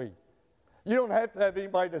 don't we? You don't have to have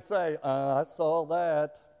anybody to say, I saw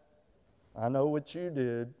that. I know what you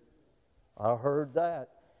did. I heard that.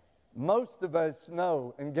 Most of us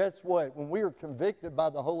know. And guess what? When we are convicted by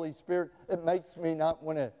the Holy Spirit, it makes me not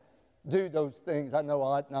want to do those things I know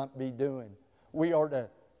I ought not be doing. We are to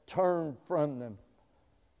turn from them.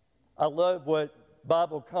 I love what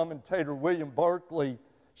Bible commentator William Barclay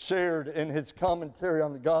shared in his commentary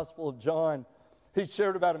on the Gospel of John. He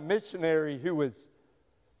shared about a missionary who was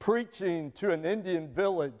preaching to an Indian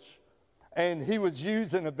village, and he was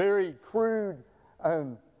using a very crude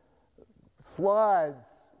slides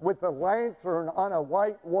with a lantern on a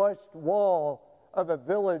whitewashed wall of a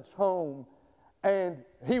village home. And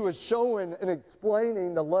he was showing and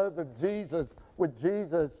explaining the love of Jesus with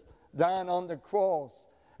Jesus dying on the cross.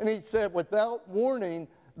 And he said, without warning,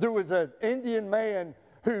 there was an Indian man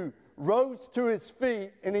who rose to his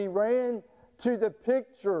feet and he ran to the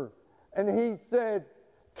picture and he said,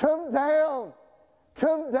 come down,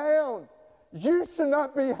 come down. You should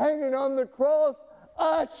not be hanging on the cross.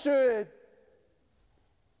 I should.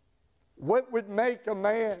 What would make a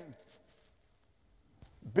man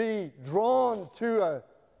be drawn to a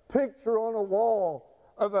picture on a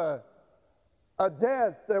wall of a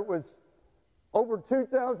death that was Over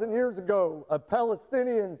 2,000 years ago, a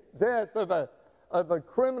Palestinian death of a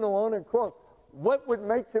criminal on a cross. What would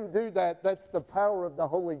make him do that? That's the power of the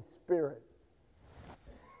Holy Spirit.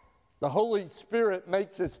 The Holy Spirit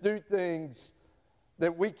makes us do things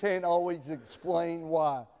that we can't always explain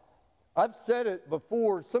why. I've said it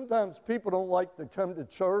before, sometimes people don't like to come to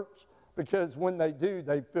church because when they do,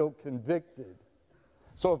 they feel convicted.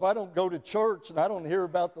 So if I don't go to church and I don't hear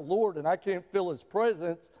about the Lord and I can't feel His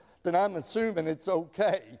presence, then I'm assuming it's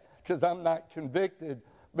okay because I'm not convicted.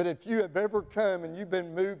 But if you have ever come and you've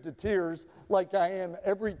been moved to tears like I am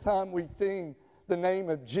every time we sing the name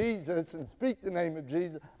of Jesus and speak the name of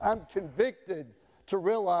Jesus, I'm convicted to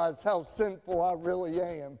realize how sinful I really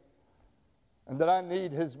am and that I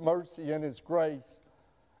need His mercy and His grace.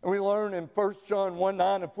 And we learn in 1 John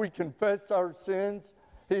 1:9, if we confess our sins,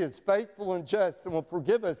 He is faithful and just and will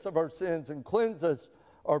forgive us of our sins and cleanse us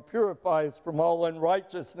or purify us from all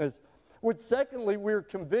unrighteousness. Which secondly, we're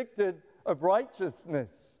convicted of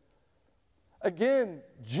righteousness. Again,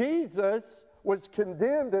 Jesus was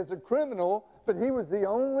condemned as a criminal, but He was the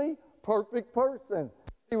only perfect person.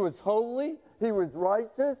 He was holy, He was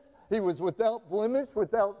righteous, He was without blemish,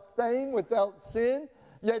 without stain, without sin,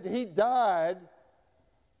 yet He died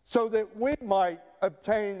so that we might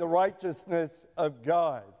obtain the righteousness of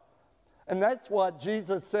God. And that's why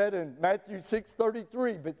Jesus said in Matthew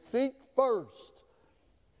 6:33, but seek first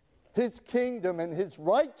His kingdom and His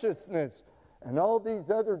righteousness, and all these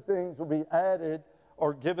other things will be added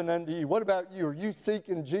or given unto you. What about you? Are you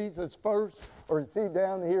seeking Jesus first, or is He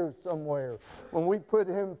down here somewhere? When we put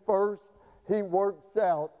Him first, He works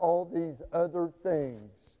out all these other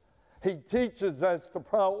things. He teaches us to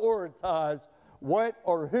prioritize what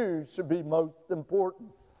or who should be most important.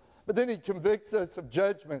 But then He convicts us of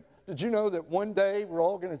judgment. Did you know that one day we're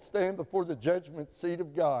all going to stand before the judgment seat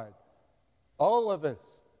of God? All of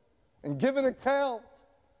us. And give an account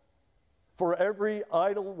for every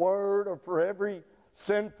idle word or for every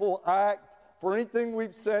sinful act, for anything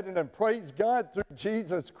we've said. And then praise God, through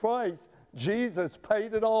Jesus Christ, Jesus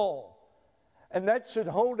paid it all. And that should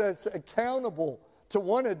hold us accountable to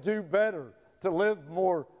want to do better, to live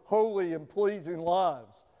more holy and pleasing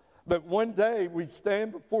lives. But one day we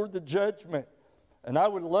stand before the judgment, and I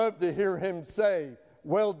would love to hear Him say,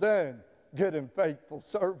 well done, good and faithful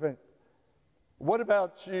servant. What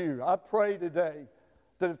about you? I pray today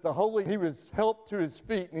that if the Holy, He was helped to His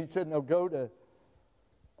feet, and He said, no, go to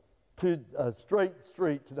Straight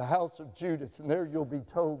Street, to the house of Judas, and there you'll be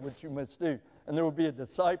told what you must do. And there will be a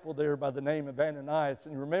disciple there by the name of Ananias.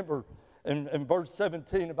 And remember, in verse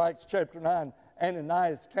 17 of Acts chapter 9,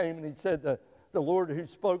 Ananias came and he said, the Lord who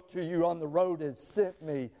spoke to you on the road has sent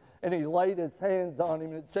me. And he laid his hands on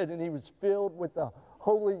him, and it said, and he was filled with the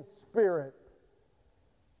Holy Spirit.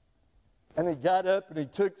 And he got up and he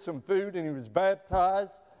took some food and he was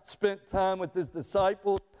baptized, spent time with his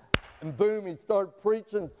disciples, and boom, he started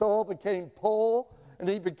preaching. Saul became Paul, and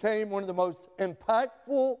he became one of the most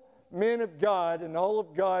impactful men of God in all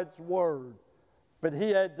of God's Word. But he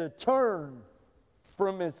had to turn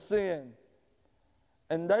from his sin.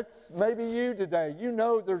 And that's maybe you today. You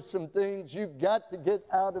know there's some things you've got to get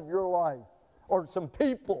out of your life, or some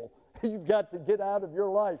people you've got to get out of your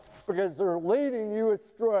life because they're leading you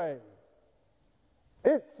astray.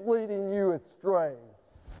 It's leading you astray.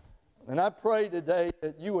 And I pray today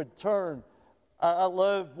that you would turn. I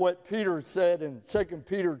love what Peter said in 2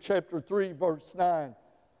 Peter chapter 3, verse 9.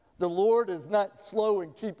 The Lord is not slow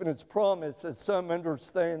in keeping His promise, as some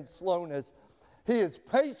understand slowness. He is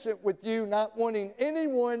patient with you, not wanting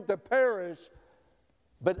anyone to perish,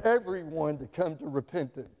 but everyone to come to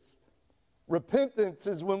repentance. Repentance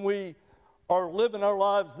is when we are living our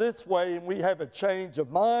lives this way and we have a change of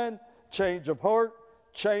mind, change of heart,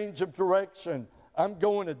 change of direction. I'm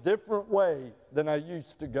going a different way than I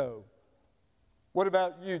used to go. What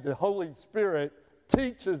about you? The Holy Spirit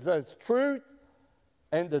teaches us truth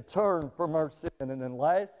and to turn from our sin. And then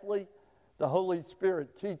lastly, the Holy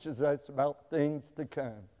Spirit teaches us about things to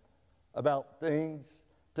come. About things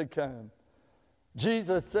to come.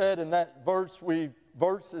 Jesus said in that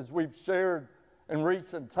verses we've shared in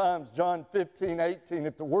recent times, John 15:18,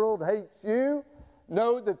 if the world hates you,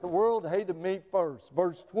 know that the world hated me first.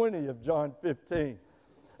 Verse 20 of John 15.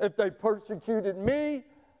 If they persecuted me,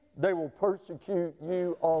 they will persecute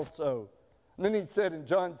you also. And then he said in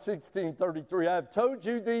John 16:33, I have told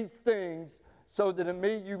you these things so that in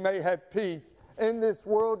me you may have peace. In this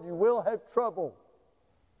world you will have trouble,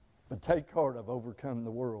 but take heart, I've overcome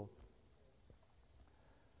the world.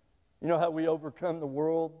 You know how we overcome the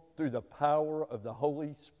world? Through the power of the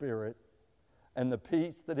Holy Spirit and the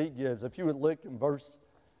peace that He gives. If you would look in verse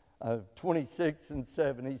 26 and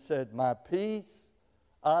 7, he said, "My peace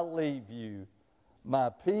I leave you. My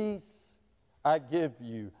peace I give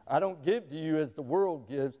you. I don't give to you as the world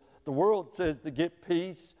gives." The world says to get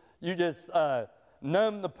peace, you just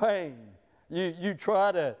numb the pain. You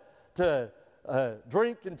try to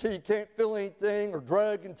drink until you can't feel anything, or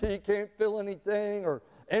drug until you can't feel anything, or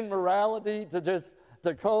immorality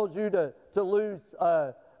to cause you to lose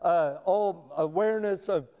all awareness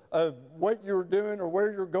of what you're doing or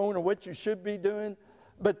where you're going or what you should be doing.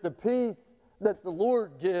 But the peace that the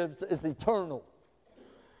Lord gives is eternal.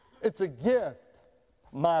 It's a gift.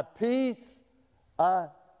 My peace I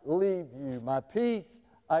leave you. My peace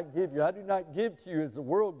I give you. I do not give to you as the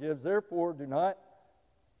world gives. Therefore, do not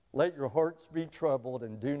let your hearts be troubled,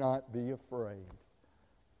 and do not be afraid.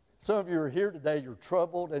 Some of you are here today, you're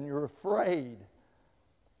troubled and you're afraid.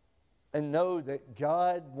 And know that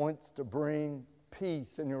God wants to bring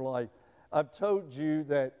peace in your life. I've told you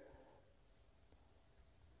that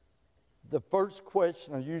the first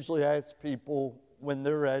question I usually ask people when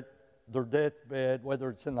they're at their deathbed, whether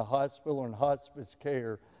it's in the hospital or in hospice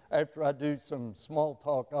care, after I do some small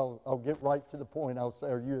talk, I'll get right to the point. I'll say,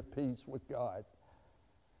 "Are you at peace with God?"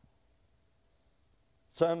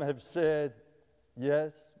 Some have said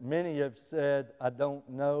yes. Many have said, "I don't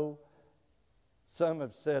know." Some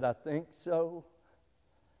have said, "I think so."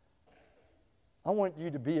 I want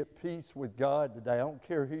you to be at peace with God today. I don't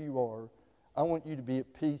care who you are. I want you to be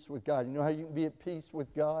at peace with God. You know how you can be at peace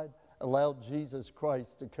with God? Allow Jesus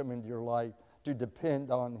Christ to come into your life, to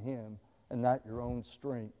depend on Him and not your own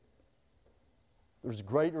strength. There's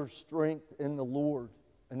greater strength in the Lord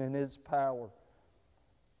and in His power.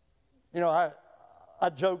 You know, I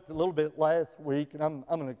joked a little bit last week, and I'm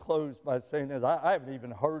going to close by saying this. I haven't even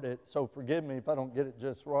heard it, so forgive me if I don't get it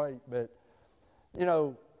just right. But, you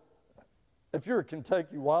know, if you're a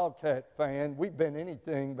Kentucky Wildcat fan, we've been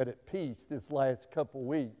anything but at peace this last couple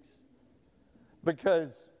weeks,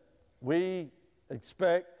 because we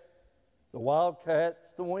expect the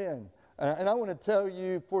Wildcats to win. And I want to tell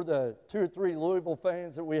you, for the 2 or 3 Louisville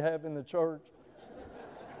fans that we have in the church,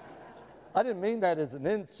 I didn't mean that as an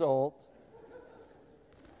insult.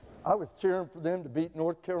 I was cheering for them to beat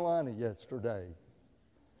North Carolina yesterday.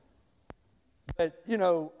 But, you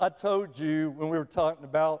know, I told you when we were talking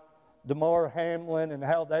about Damar Hamlin and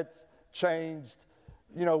how that's changed,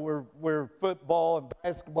 you know, where football and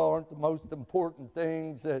basketball aren't the most important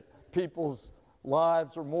things, that people's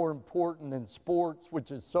lives are more important than sports,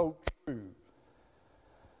 which is so true.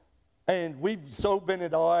 And we've so been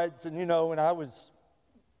at odds, and, you know, and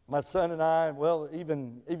my son and I, well,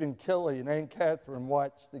 even Kelly and Aunt Catherine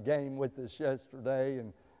watched the game with us yesterday,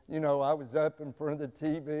 and, you know, I was up in front of the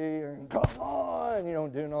TV and, "Come on," you know,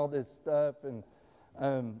 doing all this stuff, and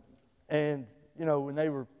you know, when they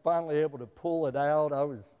were finally able to pull it out, I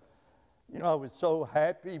was so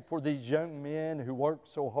happy for these young men who worked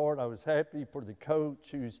so hard. I was happy for the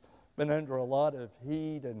coach who's been under a lot of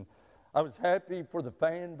heat, and I was happy for the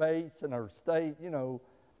fan base in our state. You know,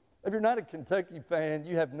 if you're not a Kentucky fan,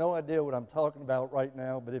 you have no idea what I'm talking about right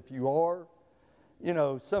now. But if you are, you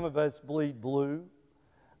know, some of us bleed blue,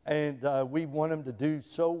 and we want them to do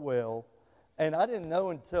so well. And I didn't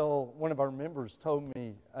know until one of our members told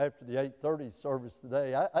me after the 8:30 service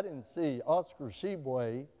today, I didn't see Oscar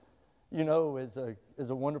Tshiebwe, you know, as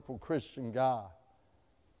a wonderful Christian guy.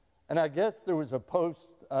 And I guess there was a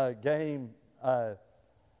post-game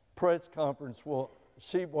press conference where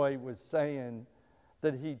Tshiebwe was saying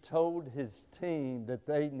that he told his team that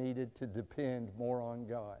they needed to depend more on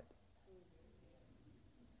God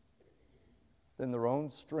than their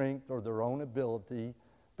own strength or their own ability,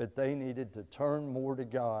 but they needed to turn more to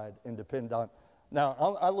God and depend on. Now,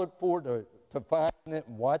 I look forward to finding it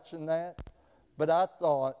and watching that, but I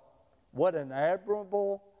thought, what an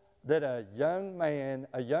admirable that a young man,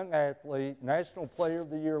 a young athlete, National Player of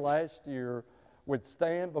the Year last year, would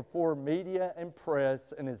stand before media and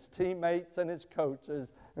press and his teammates and his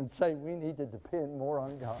coaches and say, "We need to depend more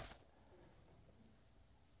on God."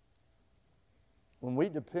 When we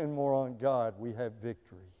depend more on God, we have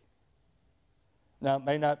victory. Now, it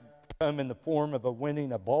may not come in the form of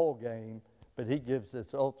winning a ball game, but He gives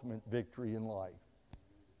us ultimate victory in life.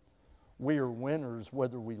 We are winners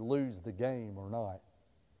whether we lose the game or not.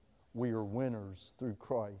 We are winners through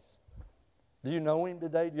Christ. Do you know Him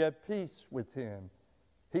today? Do you have peace with Him?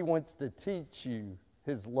 He wants to teach you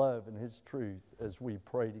His love and His truth as we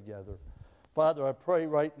pray together. Father, I pray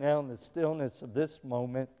right now in the stillness of this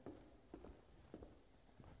moment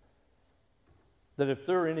that if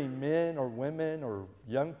there are any men or women or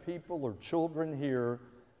young people or children here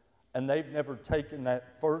and they've never taken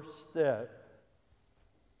that first step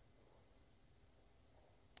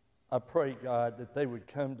I pray, God, that they would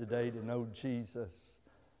come today to know Jesus.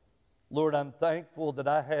 Lord, I'm thankful that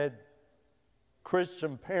I had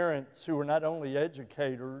Christian parents who were not only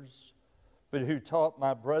educators, but who taught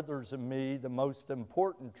my brothers and me the most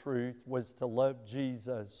important truth was to love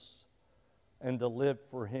Jesus and to live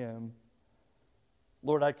for Him.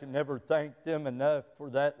 Lord, I can never thank them enough for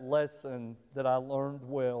that lesson that I learned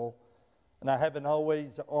well. And I haven't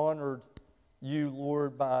always honored you,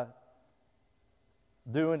 Lord, by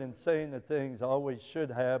doing and saying the things I always should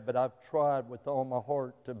have, but I've tried with all my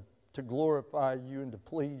heart to glorify you and to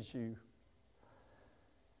please you.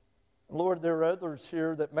 Lord, there are others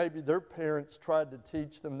here that maybe their parents tried to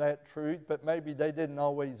teach them that truth, but maybe they didn't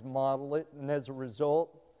always model it, and as a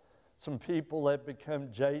result, some people have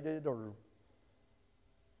become jaded, or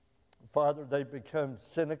Father, they become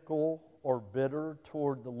cynical or bitter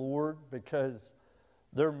toward the Lord because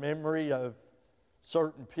their memory of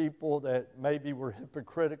certain people that maybe were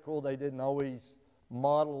hypocritical, they didn't always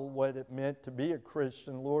model what it meant to be a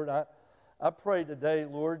Christian. Lord, I pray today,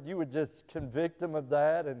 Lord, you would just convict them of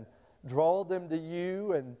that and draw them to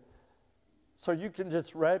you, and so you can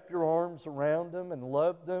just wrap your arms around them and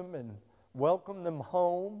love them and welcome them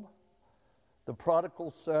home. The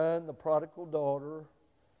prodigal son, the prodigal daughter,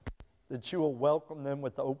 that you will welcome them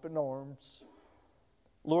with open arms.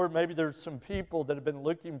 Lord, maybe there's some people that have been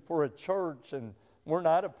looking for a church, and we're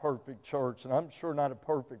not a perfect church, and I'm sure not a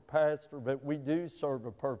perfect pastor, but we do serve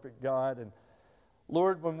a perfect God. And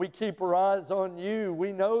Lord, when we keep our eyes on you,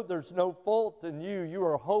 we know there's no fault in you. You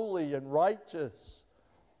are holy and righteous.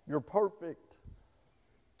 You're perfect.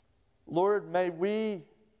 Lord, may we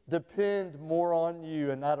depend more on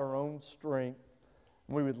you and not our own strength.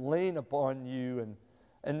 We would lean upon you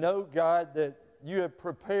and know, God, that you have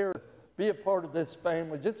prepared. Be a part of this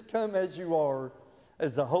family. Just come as you are,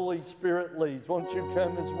 as the Holy Spirit leads. Won't you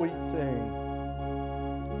come as we sing?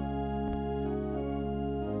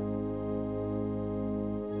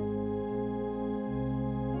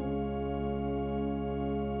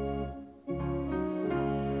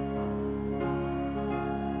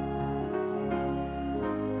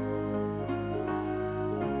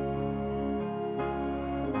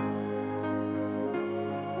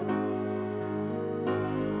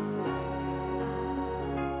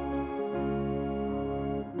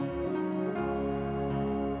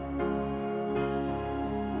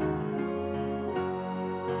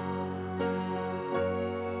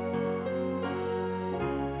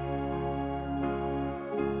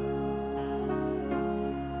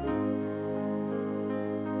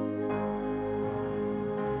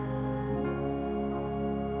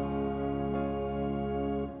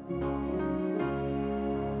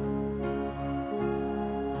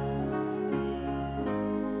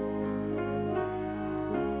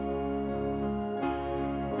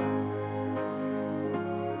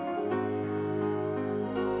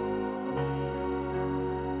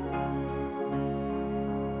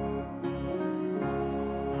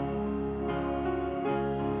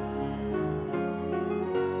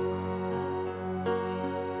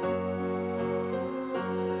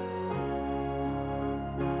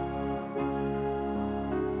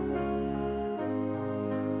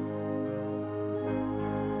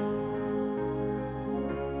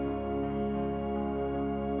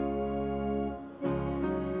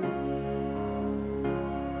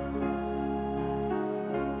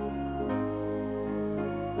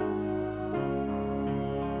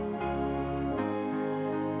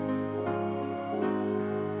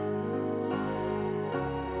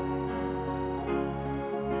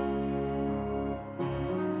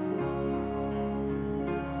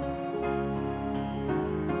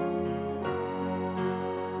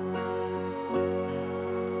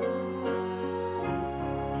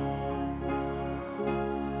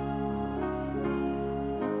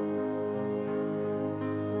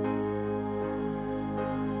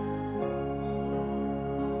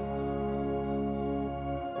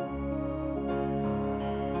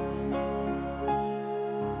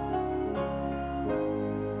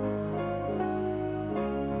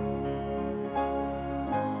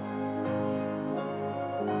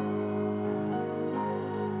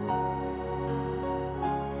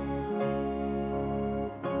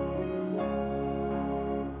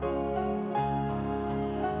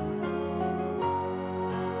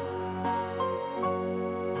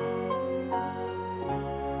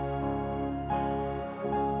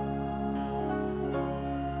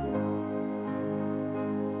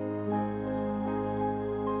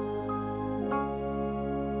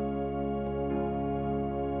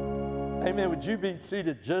 Amen. Would you be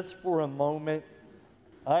seated just for a moment?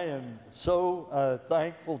 I am so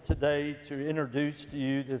thankful today to introduce to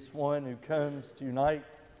you this one who comes to unite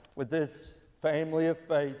with this family of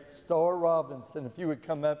faith, Star Robinson. If you would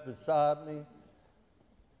come up beside me.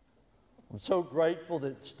 I'm so grateful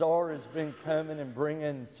that Star has been coming and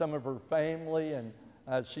bringing some of her family, and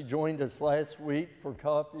she joined us last week for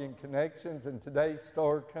Coffee and Connections, and today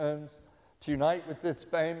Star comes to unite with this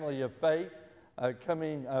family of faith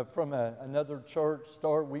coming from another church.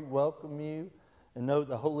 Star, we welcome you and know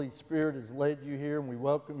the Holy Spirit has led you here, and we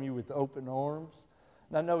welcome you with open arms.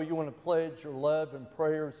 And I know you want to pledge your love and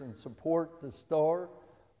prayers and support to Star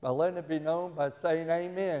by letting it be known by saying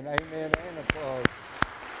amen, amen, and applause.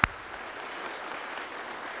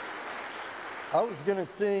 I was going to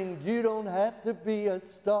sing, "You Don't Have to Be a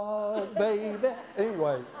Star, Baby."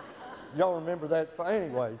 Anyway, y'all remember that song?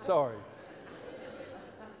 Anyway, sorry.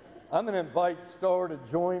 I'm going to invite Star to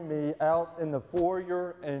join me out in the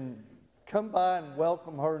foyer and come by and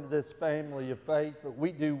welcome her into this family of faith. But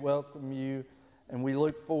we do welcome you, and we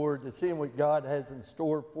look forward to seeing what God has in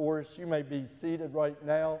store for us. You may be seated right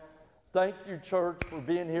now. Thank you, church, for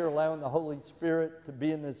being here, allowing the Holy Spirit to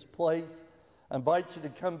be in this place. I invite you to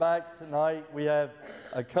come back tonight. We have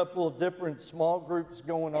a couple of different small groups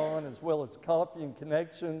going on, as well as Coffee and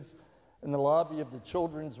Connections in the lobby of the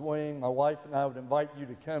children's wing. My wife and I would invite you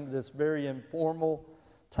to come to this very informal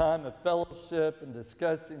time of fellowship and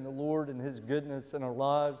discussing the Lord and His goodness in our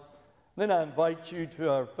lives. Then I invite you to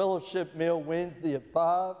our fellowship meal Wednesday at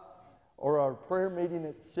 5 or our prayer meeting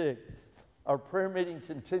at 6. Our prayer meeting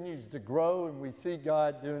continues to grow, and we see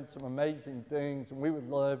God doing some amazing things, and we would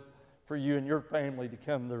love for you and your family to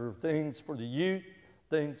come. There are things for the youth,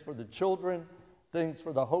 things for the children, things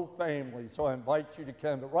for the whole family. So I invite you to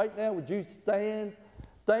come. But right now, would you stand?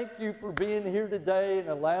 Thank you for being here today and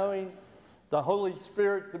allowing the Holy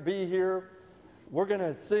Spirit to be here. We're going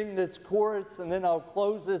to sing this chorus, and then I'll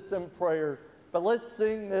close this in prayer. But let's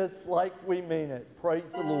sing this like we mean it.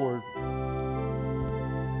 Praise the Lord.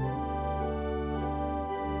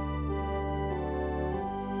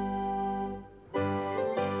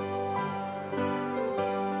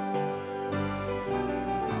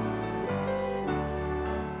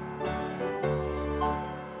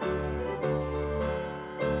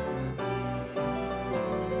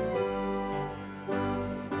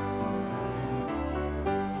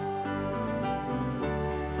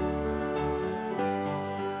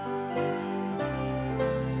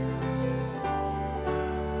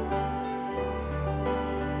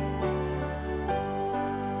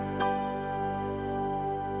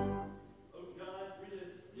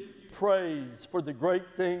 Praise for the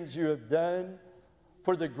great things you have done,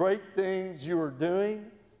 for the great things you are doing,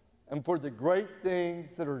 and for the great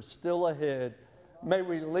things that are still ahead. May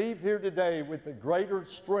we leave here today with a greater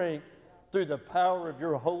strength through the power of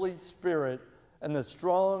your Holy Spirit. In the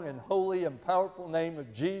strong and holy and powerful name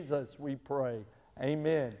of Jesus we pray.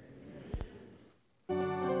 Amen.